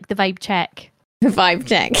terms of like the vibe check. The vibe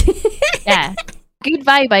check. Yeah, good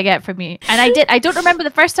vibe I get from you, and I don't remember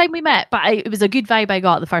the first time we met, but it was a good vibe I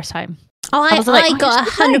got the first time. Oh, I got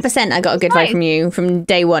 100%. I got a good vibe from you from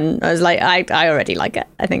day one. I was like, I already like it.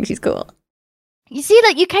 I think she's cool. You see,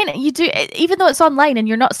 like you do, even though it's online and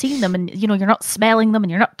you're not seeing them, and you know you're not smelling them,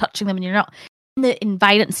 and you're not touching them, and you're not in the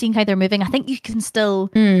environment and seeing how they're moving. I think you can still.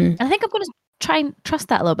 And I think I'm going to try and trust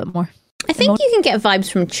that a little bit more. I think you can get vibes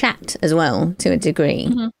from chat as well to a degree.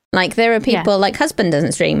 Mm-hmm. Like there are people, like husband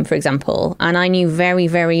doesn't stream, for example, and I knew very,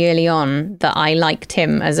 very early on that I liked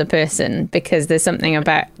him as a person because there's something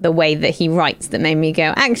about the way that he writes that made me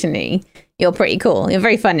go, actually, you're pretty cool. You're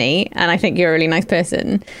very funny, and I think you're a really nice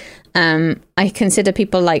person. I consider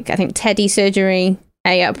people like, I think Teddy Surgery,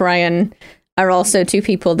 A. Brian are also two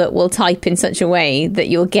people that will type in such a way that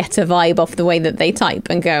you'll get a vibe off the way that they type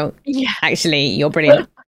and go, actually, you're brilliant.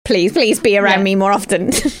 Please be around me more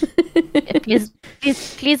often.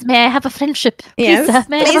 please, may I have a friendship? Yes,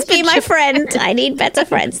 please be my friend. I need better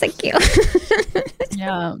friends. Thank you.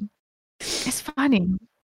 Yeah, it's funny.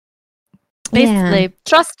 Basically,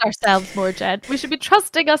 trust ourselves more, Jen. We should be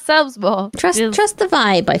trusting ourselves more. Trust the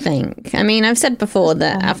vibe, I think. I mean, I've said before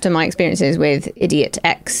that after my experiences with Idiot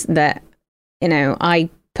X, that, you know, I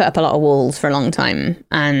put up a lot of walls for a long time,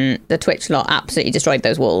 and the Twitch lot absolutely destroyed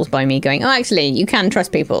those walls by me going, oh, actually, you can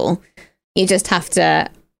trust people. You just have to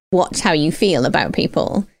watch how you feel about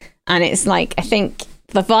people. And it's like, I think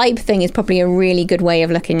the vibe thing is probably a really good way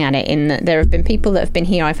of looking at it, in that there have been people that have been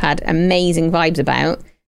here I've had amazing vibes about,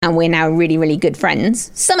 and we're now really, really good friends.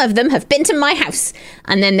 Some of them have been to my house.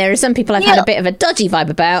 And then there are some people I've had a bit of a dodgy vibe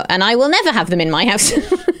about, and I will never have them in my house.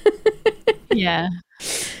 Yeah.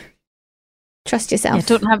 Trust yourself.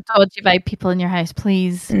 Yeah, don't have dodgy vibe people in your house,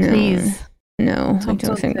 please. No. Please. No, I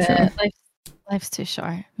don't think so. Life's too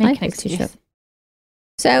short. Make an excuse. Too short.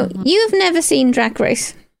 So, you've never seen Drag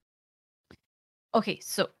Race? Okay,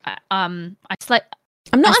 so I'm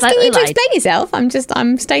not asking you to explain yourself.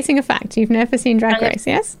 I'm stating a fact. You've never seen Drag Race,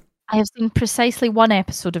 yes? I have seen precisely one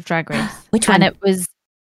episode of Drag Race. Which one? And it was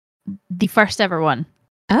the first ever one.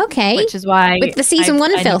 Okay. Which is why... With the season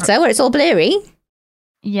 1 filter where it's all blurry.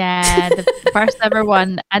 Yeah, the first ever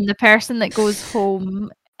one. And the person that goes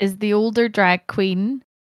home is the older drag queen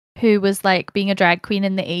who was like being a drag queen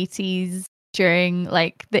in the 80s during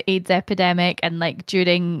like the AIDS epidemic, and like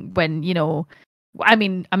during when, you know... I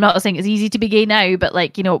mean, I'm not saying it's easy to be gay now, but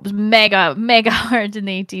like, you know, it was mega, mega hard in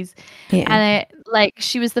the 80s. Yeah. And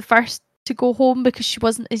she was the first to go home because she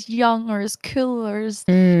wasn't as young or as cool or as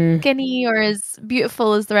skinny or as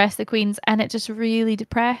beautiful as the rest of the queens. And it just really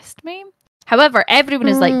depressed me. However, everyone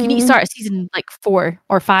is like, you need to start at season like 4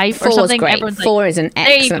 or 5 or something. Great. Everyone's 4 is an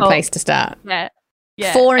excellent place to start. Yeah.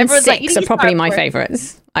 4 and Everyone's 6 are probably my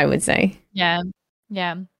favourites, I would say. Yeah.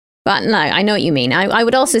 But no, I know what you mean. I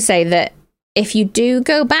would also say that if you do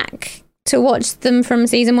go back to watch them from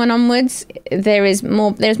season 1 onwards, there's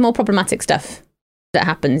more problematic stuff that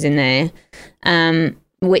happens in there,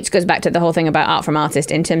 which goes back to the whole thing about art from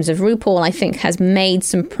artist. In terms of RuPaul, I think has made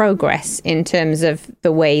some progress in terms of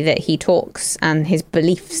the way that he talks and his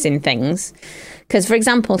beliefs in things. Because, for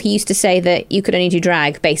example, he used to say that you could only do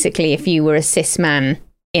drag basically if you were a cis man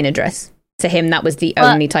in a dress. To him, that was the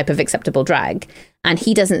only type of acceptable drag. And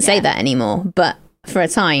he doesn't say that anymore, but for a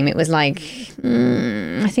time, it was like,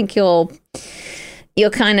 I think you're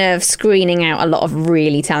kind of screening out a lot of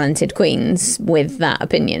really talented queens with that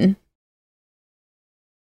opinion.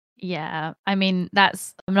 Yeah, I mean, I'm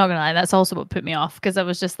not gonna lie, that's also what put me off, because I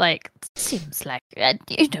was just like, seems like, I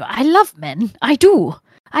love men, I do.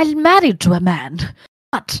 I'm married to a man,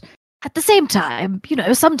 but at the same time,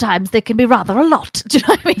 sometimes they can be rather a lot. Do you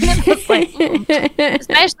know what I mean? And it's like,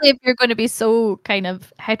 especially if you're going to be so kind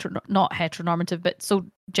of not heteronormative, but so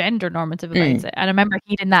gender normative about it. And I remember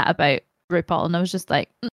hearing that about RuPaul, and I was just like,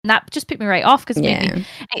 that just put me right off, because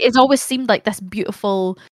it's always seemed like this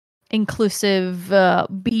beautiful, inclusive,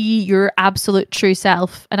 be your absolute true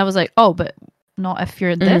self. And I was like, oh, but not if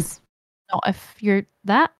you're this, not if you're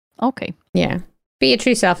that. Okay. Yeah. Be your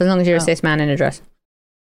true self as long as you're a cis man in a dress.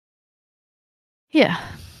 Yeah.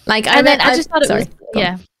 Like, I just thought it was...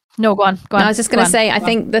 Yeah. No, go on. I was just going to say, I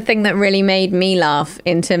think the thing that really made me laugh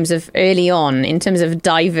in terms of early on, in terms of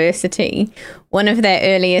diversity, one of their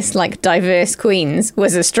earliest, like, diverse queens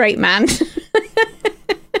was a straight man.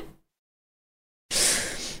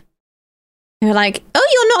 They were like, oh,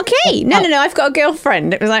 you're not gay. No, I've got a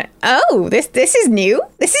girlfriend. It was like, oh, this is new.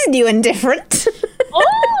 This is new and different.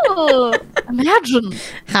 Oh, imagine.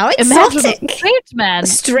 How exotic. Imagine a straight man.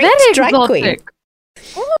 Straight drag queen.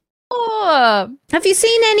 Oh. Have you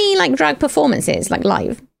seen any like drag performances, like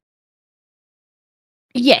live?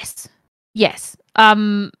 Yes. Yes.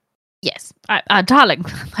 Darling,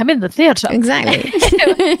 I'm in the theatre. Exactly.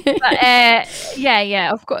 But,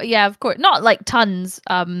 yeah, of course. Not like tons.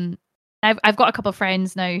 I've got a couple of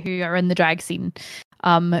friends now who are in the drag scene,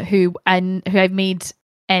 who I've made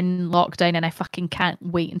in lockdown, and I fucking can't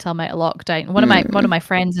wait until I'm out of lockdown. One of my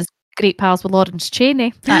friends is great pals with Lawrence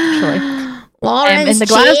Chaney, actually. Lawrence in the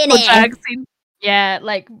Chaney. Glasgow drag scene. Yeah,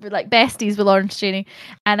 like besties with Lawrence Chaney.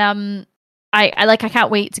 And I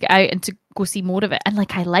can't wait to get out and to go see more of it. And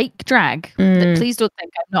like I like drag. Please don't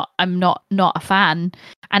think I'm not a fan.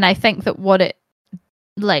 And I think that what it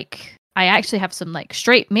like I actually have some like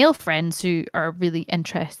straight male friends who are really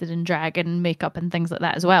interested in drag and makeup and things like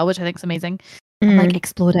that as well, which I think is amazing. I'm like,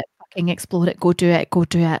 explode it, fucking explode it, go do it. Do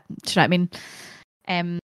you know what I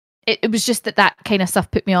mean? It was just that kind of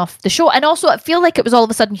stuff put me off the show. And also I feel like it was all of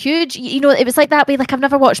a sudden huge. You know, it was like that way, like I've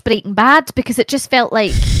never watched Breaking Bad because it just felt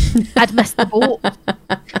like I'd missed the boat. Do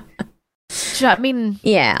you know what I mean?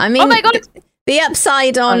 Yeah, I mean, oh my God. The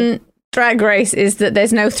upside on Drag Race is that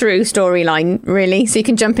there's no through storyline, really. So you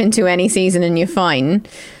can jump into any season and you're fine.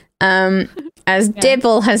 As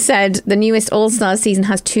Dibble has said, the newest All-Stars season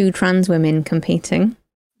has 2 trans women competing.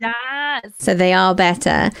 Yes. So they are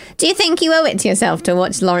better. Do you think you owe it to yourself to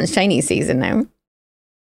watch Lawrence Chaney's season now?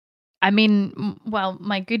 I mean, well,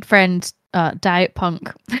 my good friend Diet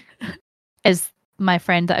Punk is my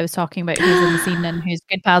friend that I was talking about, who's in the scene and who's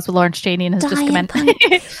good pals with Lawrence Chaney and has just come in.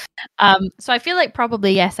 So I feel like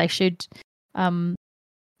probably, yes, I should.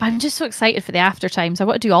 But I'm just so excited for the after times. I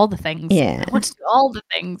want to do all the things. Yeah. I want to do all the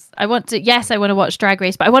things. I want to watch Drag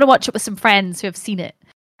Race, but I want to watch it with some friends who have seen it.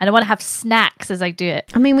 And I want to have snacks as I do it.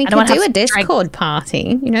 I mean, we could do a Discord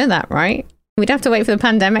party. You know that, right? We'd have to wait for the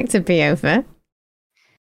pandemic to be over.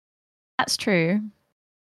 That's true.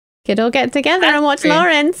 Could all get together and watch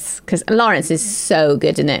Lawrence. Because Lawrence is so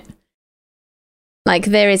good in it. Like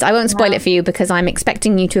I won't spoil it for you because I'm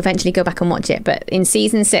expecting you to eventually go back and watch it. But in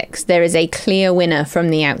season 6, there is a clear winner from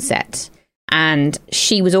the outset. And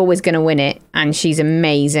she was always going to win it. And she's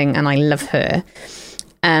amazing. And I love her.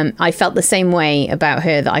 I felt the same way about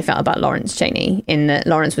her that I felt about Lawrence Chaney, in that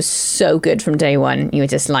Lawrence was so good from day one. You were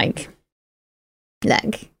just like,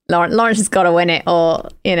 look, Lawrence has got to win it, or,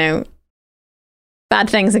 you know, bad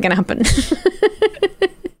things are going to happen. See,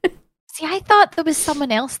 I thought there was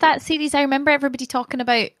someone else that series. I remember everybody talking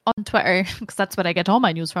about on Twitter, because that's where I get all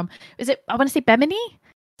my news from. Is it, I want to say Bimini?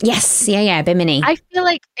 Yes, yeah, Bimini. I feel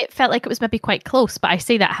like it felt like it was maybe quite close, but I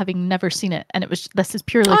say that having never seen it, and this is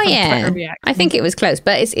purely from Twitter reaction. I think it was close,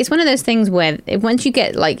 but it's one of those things where once you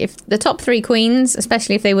get, like, if the top 3 queens,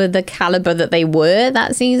 especially if they were the caliber that they were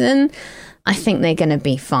that season, I think they're going to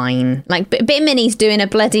be fine. Like, Bimini's doing a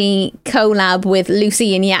bloody collab with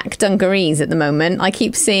Lucy and Yak Dungarees at the moment. I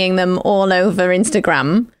keep seeing them all over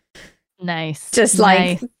Instagram. Nice. Just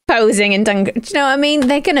like posing in dungarees. Do you know what I mean?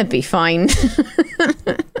 They're going to be fine.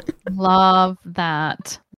 Love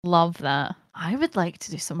that. I would like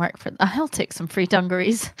to do some work for that. I'll take some free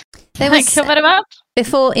dungarees. Thank you very much.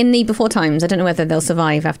 Before times, I don't know whether they'll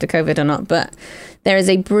survive after COVID or not, but there is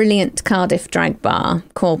a brilliant Cardiff drag bar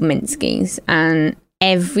called Minsky's, and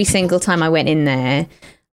every single time I went in there,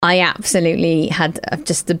 I absolutely had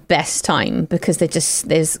just the best time, because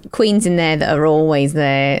there's queens in there that are always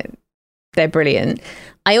there. They're brilliant.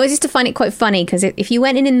 I always used to find it quite funny, because if you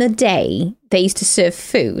went in the day, they used to serve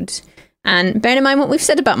food. And bear in mind what we've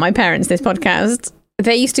said about my parents this podcast,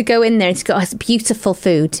 they used to go in there and just go, oh, it's beautiful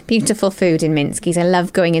food in Minsky's. I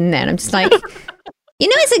love going in there. And I'm just like, you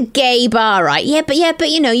know, it's a gay bar, right? Yeah, but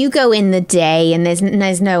you know, you go in the day and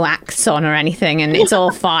there's no acts on or anything, and it's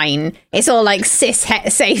all fine. It's all like safe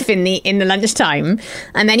in the lunchtime,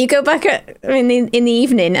 and then you go back in the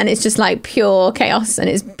evening, and it's just like pure chaos, and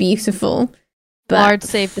it's beautiful. But Lord,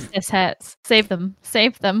 save the cis hets. Save them.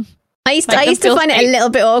 I used to find it a little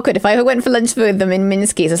bit awkward if I went for lunch with them in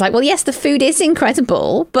Minsky's. I was like, well, yes, the food is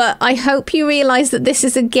incredible, but I hope you realise that this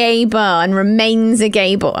is a gay bar and remains a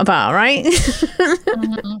gay bar, right?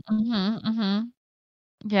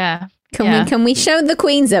 Yeah. Can we show the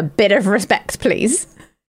queens a bit of respect, please?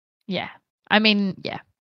 Yeah. I mean, yeah.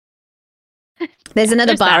 There's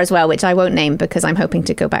another bar as well, which I won't name because I'm hoping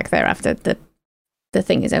to go back there after the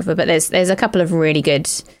thing is over. But there's a couple of really good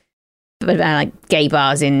like gay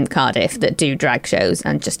bars in Cardiff that do drag shows,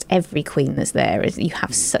 and just every queen that's there you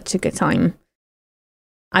have such a good time.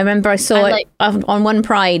 I remember I saw it on one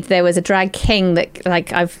Pride. There was a drag king that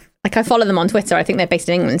I follow them on Twitter. I think they're based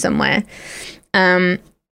in England somewhere. Langdon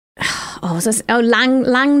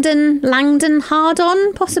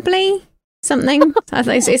Hardon, possibly something.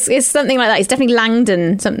 It's something like that. It's definitely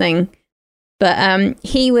Langdon something. But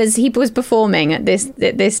he was performing at this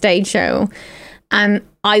stage show, and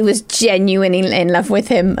I was genuinely in love with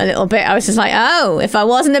him a little bit. I was just like, oh, if I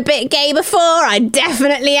wasn't a bit gay before, I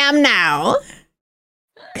definitely am now.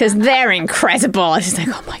 Because they're incredible. I was just like,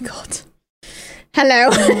 oh my God.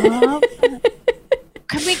 Hello.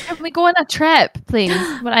 Can we go on a trip, please?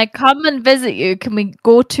 When I come and visit you, can we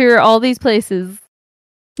go tour all these places?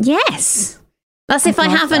 Yes. That's if I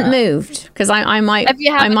haven't moved. Because I might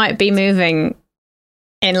be moving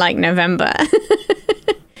in like November.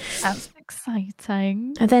 That's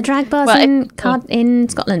exciting. Are there drag bars in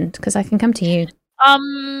Scotland? Because I can come to you.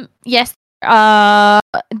 Yes,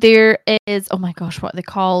 There is, oh my gosh, what are they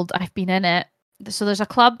called? I've been in it. So there's a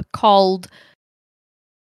club called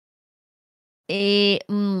I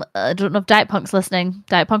don't know if Diet Punk's listening.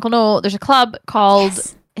 Diet Punk will know. There's a club called,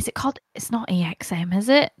 is it called, it's not AXM, is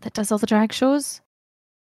it? That does all the drag shows?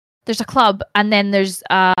 There's a club, and then there's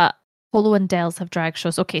Polo and Del's have drag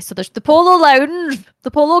shows. Okay, so there's the Polo Lounge,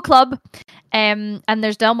 the Polo Club, and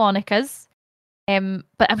there's Delmonica's.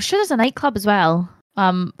 But I'm sure there's a nightclub as well.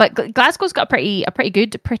 But Glasgow's got a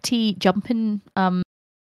pretty jumping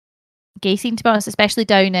gay scene, to be honest, especially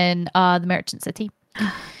down in the Merchant City.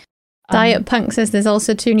 Diet Punk says there's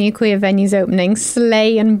also 2 new queer venues opening,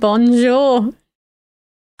 Slay and Bonjour.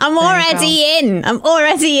 I'm already in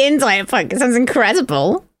Diet Punk. It sounds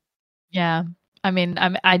incredible. Yeah. I mean,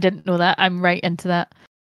 I didn't know that. I'm right into that.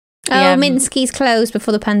 Minsky's closed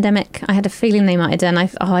before the pandemic. I had a feeling they might have done.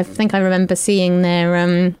 I think I remember seeing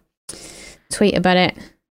their tweet about it.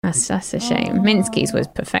 That's a shame. Minsky's was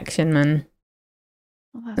perfection, man.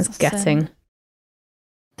 Oh, that's gutting.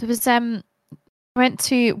 There was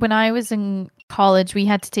when I was in college, we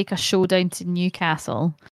had to take a show down to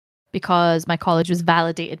Newcastle because my college was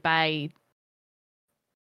validated by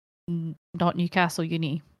not Newcastle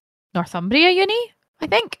Uni, Northumbria Uni, I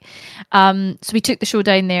think. So we took the show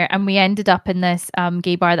down there, and we ended up in this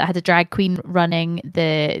gay bar that had a drag queen running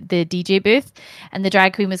the DJ booth, and the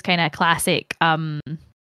drag queen was kind of classic, kind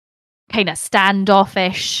of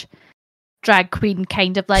standoffish drag queen,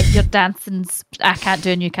 kind of like you're dancing. I can't do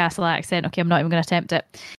a Newcastle accent. Okay, I'm not even going to attempt it.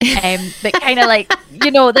 But kind of like,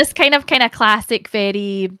 this kind of classic,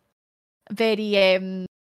 very, very.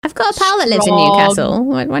 I've got a pal that lives in Newcastle.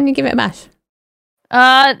 Why don't you give it a bash?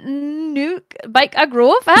 Bike a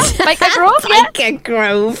Grove, huh? Bike a Grove, yeah. Bike a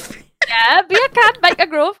Grove. Yeah, be a cat, Bike a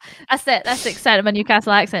Grove. That's it. That's the extent of my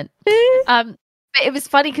Newcastle accent. But it was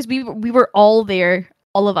funny because we were all there.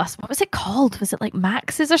 All of us. What was it called? Was it like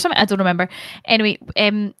Max's or something? I don't remember. Anyway,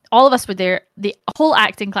 all of us were there. The whole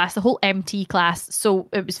acting class, the whole MT class. So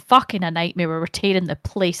it was fucking a nightmare. We were tearing the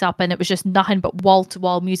place up, and it was just nothing but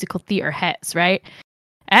wall-to-wall musical theatre hits, right?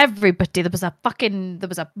 Everybody. There was a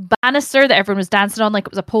banister that everyone was dancing on like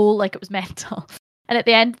it was a pole, like it was mental. And at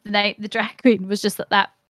the end of the night, the drag queen was just like that.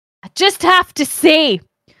 I just have to say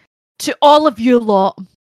to all of you lot,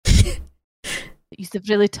 you've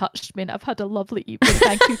really touched me, and I've had a lovely evening.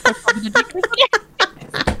 Thank you for coming and making me.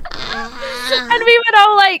 And we were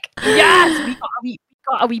all like, yes, we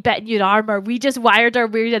got a wee bit in your armour. We just wired our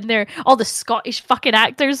way in there. All the Scottish fucking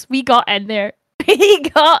actors, we got in there. We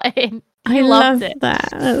got in. I love it.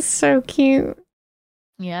 That's so cute.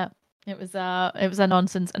 Yeah. It was a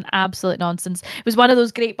nonsense, an absolute nonsense. It was one of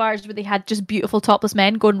those great bars where they had just beautiful topless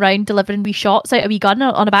men going round delivering wee shots out of a wee gun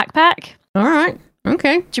on a backpack. All right.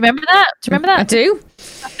 Okay. Do you remember that? I do.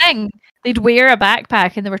 A thing. They'd wear a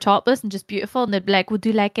backpack and they were topless and just beautiful, and they'd be like, "Would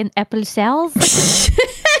you like an apple cells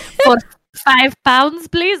for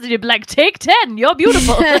 £5, please?" And you'd be like, "Take 10. You're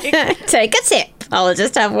beautiful." Like, take a tip. I'll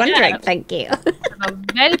just have one drink, thank you. I'm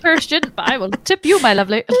a very poor student, but I will tip you, my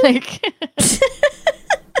lovely. Like.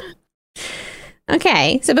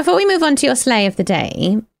 Okay, so before we move on to your slay of the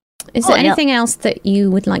day, is there anything else that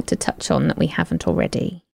you would like to touch on that we haven't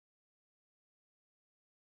already?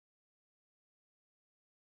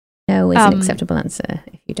 No is an acceptable answer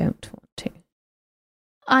if you don't want to.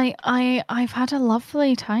 I've had a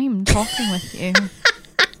lovely time talking with you,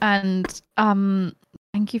 and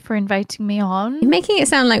thank you for inviting me on. You're making it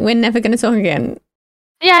sound like we're never going to talk again.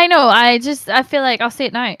 Yeah, I know. I feel like I'll say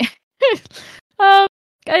it now. I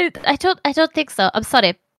don't think so. I'm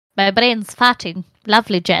sorry. My brain's farting.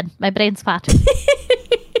 Lovely, Jen. My brain's farting.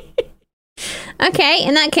 Okay,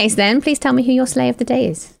 in that case then, please tell me who your slay of the day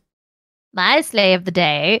is. My slay of the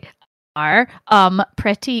day are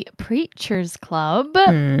Pretty Preachers Club,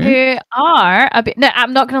 who are a bit. No,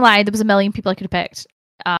 I'm not gonna lie. There was a million people I could have picked.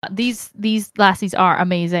 These lassies are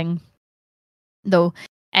amazing, though.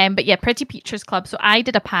 But yeah, Pretty Preachers Club. So I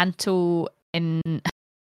did a panto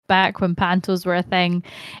back when pantos were a thing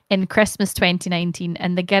in Christmas 2019,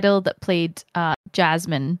 and the girl that played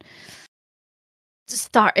Jasmine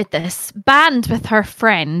started this band with her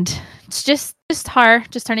friend. It's just her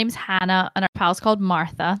name's Hannah, and her pal's called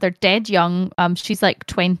Martha. They're dead young. She's like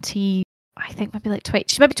 20, I think maybe like 20.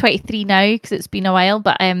 She might be 23 now because it's been a while,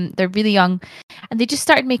 but they're really young, and they just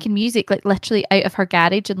started making music like literally out of her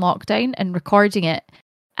garage in lockdown and recording it,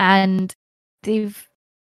 and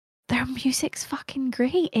their music's fucking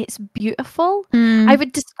great. It's beautiful. How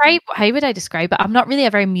would I describe it? I'm not really a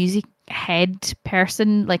very music head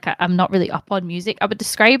person. Like I'm not really up on music. I would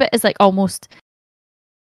describe it as like almost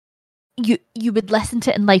you would listen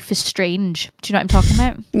to it in Life is Strange. Do you know what I'm talking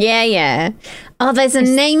about? Yeah. Oh, there's a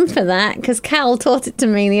name for that because Cal taught it to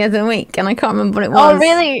me the other week and I can't remember what it was. Oh,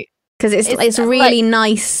 really? Because it's really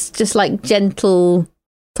nice, just like gentle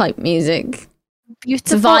type music.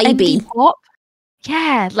 Beautiful vibey indie pop.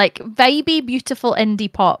 Yeah, like vibey, beautiful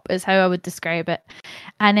indie pop is how I would describe it.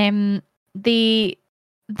 And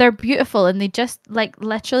they're beautiful and they just like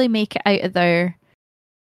literally make it out of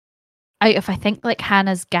I think like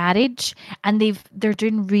Hannah's Garage, and they're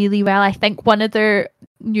doing really well. I think one of their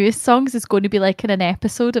newest songs is going to be like in an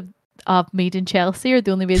episode of Made in Chelsea or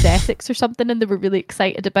The Only Way is Essex or something, and they were really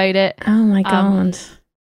excited about it. Oh my god.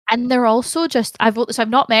 And they're also just I've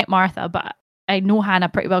not met Martha, but I know Hannah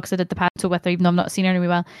pretty well because I did the panto with her, even though I've not seen her really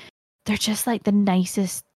well. They're just like the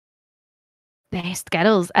nicest, best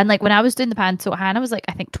girls. And like when I was doing the panto, Hannah was like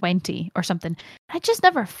I think 20 or something. I just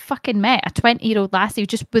never fucking met a 20-year-old lassie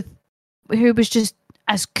who was just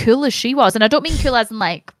as cool as she was. And I don't mean cool as in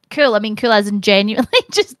like cool, I mean cool as in genuinely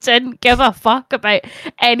just didn't give a fuck about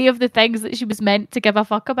any of the things that she was meant to give a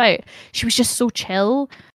fuck about. She was just so chill.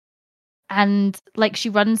 And like she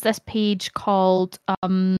runs this page called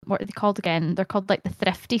what are they called again? They're called like the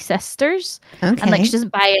Thrifty Sisters. Okay. And like she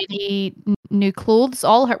doesn't buy any new clothes.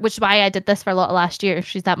 Which is why I did this for a lot of last year.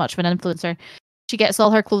 She's that much of an influencer. She gets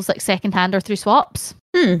all her clothes like second hand or through swaps.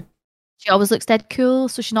 She always looks dead cool,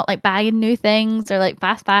 so she's not like buying new things or like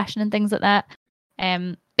fast fashion and things like that.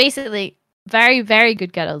 Basically, very, very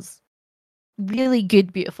good girls. Really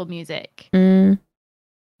good, beautiful music. Doing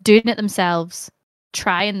it themselves,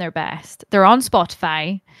 trying their best. They're on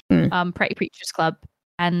Spotify, Pretty Preachers Club,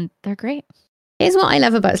 and they're great. Here's what I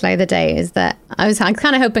love about Slay the Day is that I was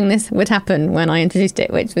kind of hoping this would happen when I introduced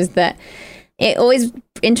it, which was that it always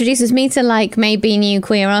introduces me to like maybe new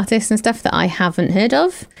queer artists and stuff that I haven't heard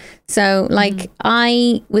of. So like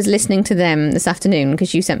I was listening to them this afternoon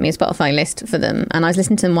because you sent me a Spotify list for them, and I was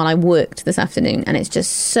listening to them while I worked this afternoon, and it's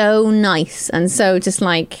just so nice and so just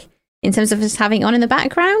like in terms of just having it on in the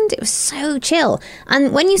background, it was so chill.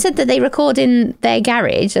 And when you said that they record in their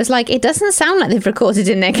garage, I was like, it doesn't sound like they've recorded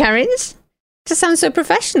in their garage. It just sounds so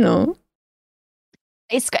professional.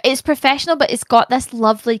 It's professional, but it's got this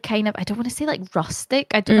lovely kind of, I don't want to say like rustic,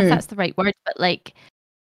 I don't know if that's the right word, but like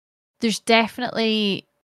there's definitely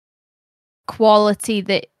quality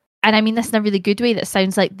that, and I mean this in a really good way, that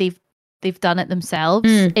sounds like they've done it themselves.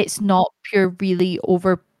 It's not pure really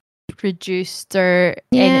overproduced or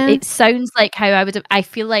it sounds like how I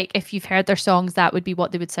feel like if you've heard their songs, that would be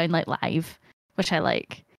what they would sound like live, which I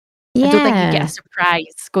like. I don't think you get a surprise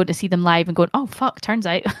going to see them live and going, oh fuck, turns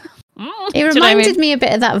out. It reminded me a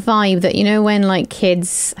bit of that vibe that, you know, when like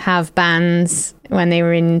kids have bands when they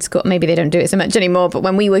were in school, maybe they don't do it so much anymore, but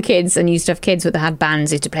when we were kids and used to have kids that had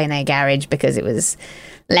bands used to play in their garage because it was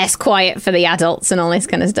less quiet for the adults and all this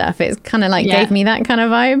kind of stuff. It's kind of like gave me that kind of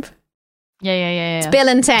vibe. Yeah. It's Bill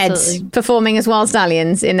and Ted performing as Wild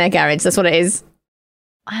Stallions in their garage. That's what it is.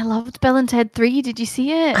 I loved Bill and Ted 3. Did you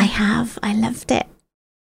see it? I have. I loved it.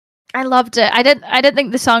 I loved it. I didn't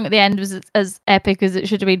think the song at the end was as epic as it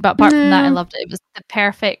should have been, but apart from that, I loved it. It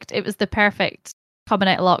was the perfect coming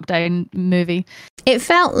out of lockdown movie. It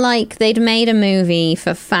felt like they'd made a movie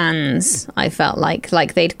for fans. I felt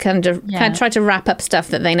like they'd kind of tried to wrap up stuff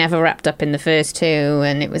that they never wrapped up in the first two,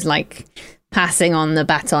 and it was like passing on the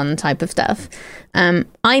baton type of stuff.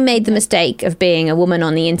 I made the mistake of being a woman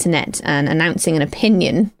on the internet and announcing an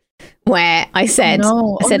opinion where I said,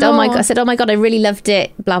 oh my god, I really loved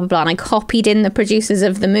it, blah blah blah, and I copied in the producers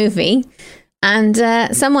of the movie, and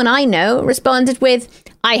someone I know responded with,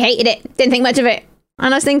 I hated it, didn't think much of it.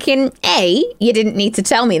 And I was thinking, A, you didn't need to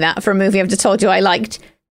tell me that for a movie I've just told you I liked.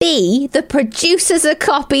 B, the producers are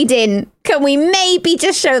copied in. Can we maybe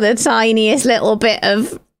just show the tiniest little bit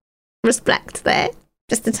of respect there?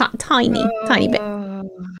 Just a tiny bit.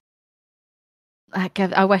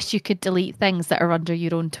 I wish you could delete things that are under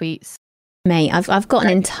your own tweets. Mate, I've got an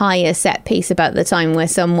entire set piece about the time where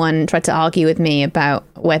someone tried to argue with me about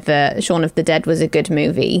whether Shaun of the Dead was a good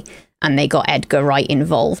movie, and they got Edgar Wright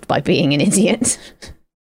involved by being an idiot.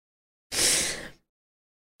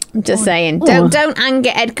 I'm just saying, don't anger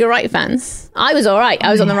Edgar Wright fans. I was all right.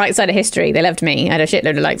 I was on the right side of history. They loved me. I had a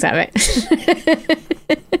shitload of likes out of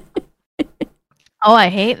it. Oh, I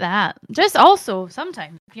hate that. Just also,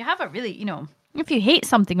 sometimes, if you have a really, if you hate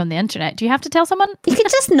something on the internet, do you have to tell someone? You could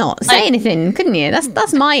just not say anything, couldn't you?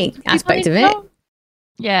 That's my aspect of it.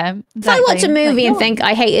 Yeah, exactly. If I watch a movie and think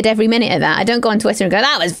I hated every minute of that, I don't go on Twitter and go,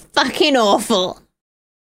 that was fucking awful.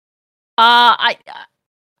 I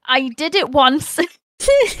did it once.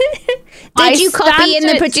 Did you copy in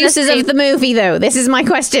the producers of the movie, though? This is my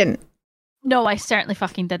question. No, I certainly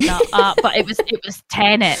fucking did not. But it was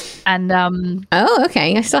Tenet, and Oh,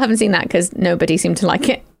 okay. I still haven't seen that because nobody seemed to like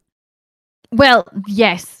it. Well,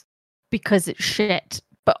 yes, because it's shit.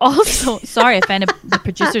 But also, sorry if any of the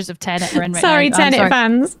producers of Tenet are in right Sorry, now. Tenet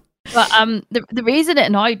fans. But the reason it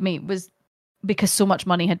annoyed me was because so much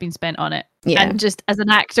money had been spent on it. Yeah. And just as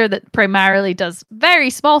an actor that primarily does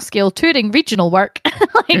very small scale touring regional work,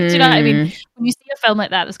 like, do you know what I mean? When you see a film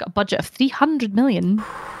like that that's got a budget of 300 million,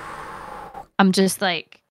 I'm just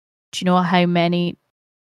like, do you know how many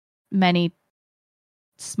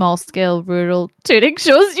small scale rural touring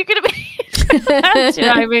shows you could have made? Do you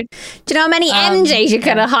know what I mean? Do you know how many MJs you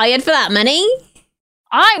could have hired for that money?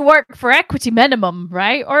 I work for equity minimum,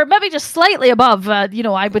 right? Or maybe just slightly above.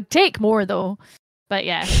 I would take more though. But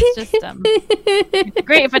yeah, it's just it'd be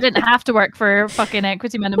great if I didn't have to work for fucking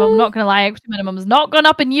equity minimum. I'm not gonna lie, equity minimum has not gone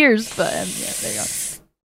up in years, but yeah, there you go.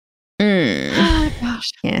 Oh, gosh.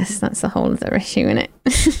 Yes, that's the whole other issue, isn't it?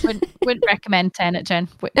 Wouldn't recommend Tenet, Jen.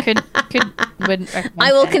 Wouldn't recommend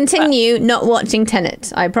I will Tenet, continue not watching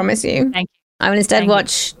Tenet, I promise you. Thank you. I will instead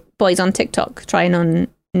watch boys on TikTok trying on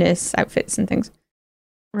nurse outfits and things.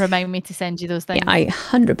 Remind me to send you those things. Yeah, I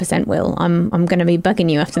 100% will. I'm going to be bugging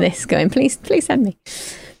you after this, going, please send me.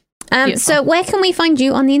 So where can we find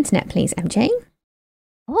you on the internet, please, MJ?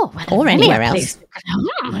 Oh, well, or anywhere else.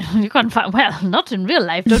 You can't find, well, not in real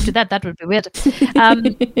life. Don't do that. That would be weird. On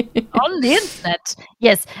the internet,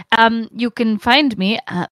 yes. You can find me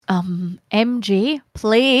at MJ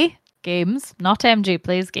Play Games, not MJ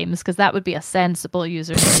Plays Games, because that would be a sensible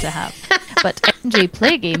username to have. But MJ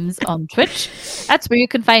Play Games on Twitch. That's where you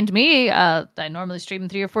can find me. I normally stream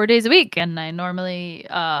 3 or 4 days a week, and I normally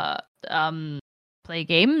play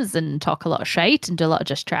games and talk a lot of shite and do a lot of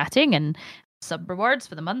just chatting and sub rewards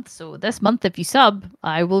for the month. So this month, if you sub,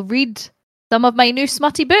 I will read some of my new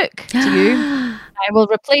smutty book to you. I will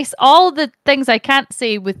replace all the things I can't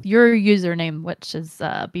say with your username, which has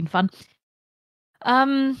been fun.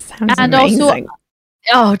 Sounds and amazing.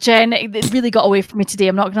 Also, Jen, it really got away from me today.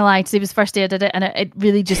 I'm not gonna lie. Today was the first day I did it, and it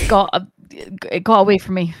really just got away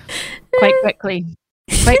from me quite quickly.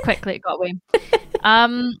 Quite quickly, it got away.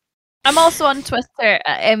 I'm also on Twitter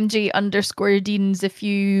at MJ_Deans if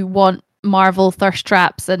you want Marvel thirst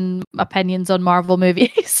traps and opinions on Marvel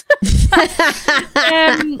movies.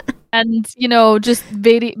 And just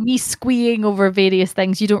me squeeing over various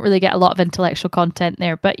things. You don't really get a lot of intellectual content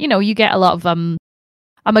there, but you get a lot of I'm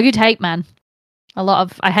a good hype man. I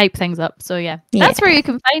hype things up. So yeah, that's where you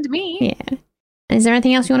can find me. Yeah. Is there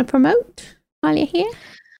anything else you want to promote while you're here?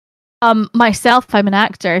 Myself, I'm an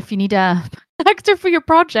actor. If you need a actor for your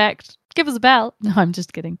project, give us a bell. No, I'm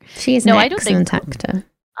just kidding. She is an excellent actor.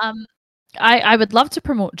 I would love to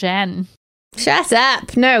promote Jen. Shut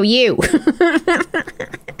up. No, you.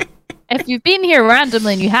 If you've been here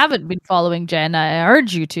randomly and you haven't been following Jen, I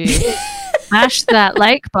urge you to smash that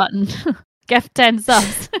like button. Give 10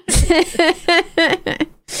 subs.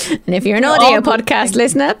 And if you're an audio podcast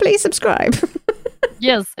listener, please subscribe.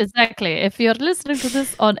 Yes, exactly. If you're listening to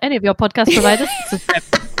this on any of your podcast providers, subscribe.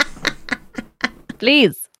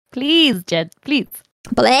 Please, Jen, please.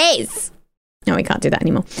 No, we can't do that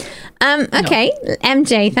anymore. Okay, no.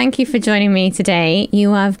 MJ, thank you for joining me today.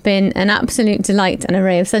 You have been an absolute delight and a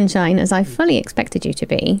ray of sunshine, as I fully expected you to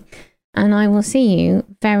be. And I will see you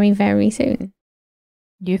very, very soon.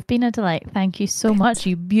 You've been a delight. Thank you so much,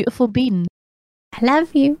 you beautiful bean. I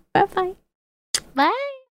love you. Bye-bye.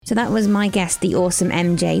 Bye. So that was my guest, the awesome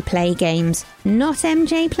MJ Play Games. Not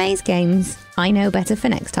MJ Plays Games. I know better for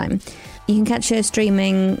next time. You can catch her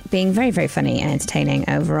streaming, being very, very funny and entertaining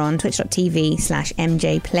over on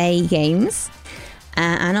twitch.tv/MJPlayGames.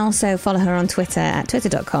 And also follow her on Twitter at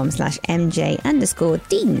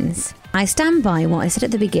twitter.com/MJ_Deans. I stand by what I said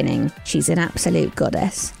at the beginning. She's an absolute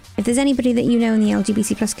goddess. If there's anybody that you know in the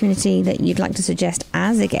LGBT plus community that you'd like to suggest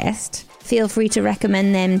as a guest, feel free to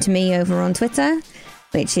recommend them to me over on Twitter,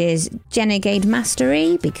 which is Jenegade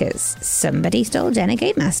Mastery, because somebody stole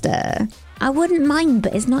Jenegade Master. I wouldn't mind,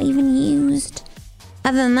 but it's not even used.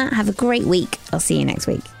 Other than that, have a great week. I'll see you next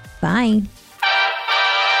week. Bye.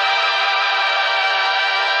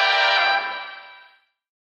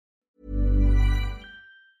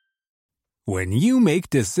 When you make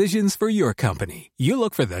decisions for your company, you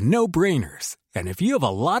look for the no-brainers. And if you have a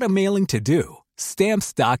lot of mailing to do,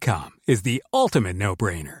 Stamps.com is the ultimate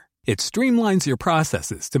no-brainer. It streamlines your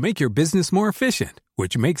processes to make your business more efficient,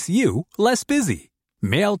 which makes you less busy.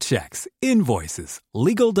 Mail checks, invoices,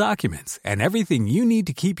 legal documents, and everything you need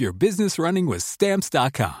to keep your business running with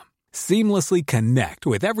Stamps.com. Seamlessly connect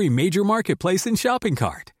with every major marketplace and shopping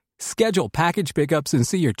cart. Schedule package pickups and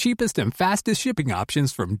see your cheapest and fastest shipping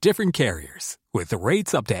options from different carriers, with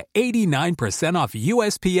rates up to 89% off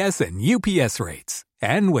USPS and UPS rates.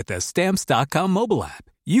 And with the Stamps.com mobile app,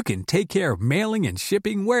 you can take care of mailing and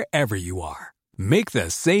shipping wherever you are. Make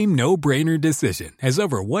the same no-brainer decision as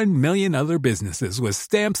over 1 million other businesses with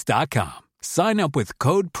Stamps.com. Sign up with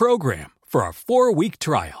code PROGRAM for a 4-week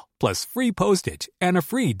trial, plus free postage and a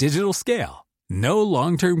free digital scale. No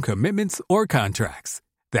long-term commitments or contracts.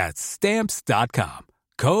 That's Stamps.com.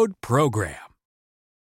 Code PROGRAM.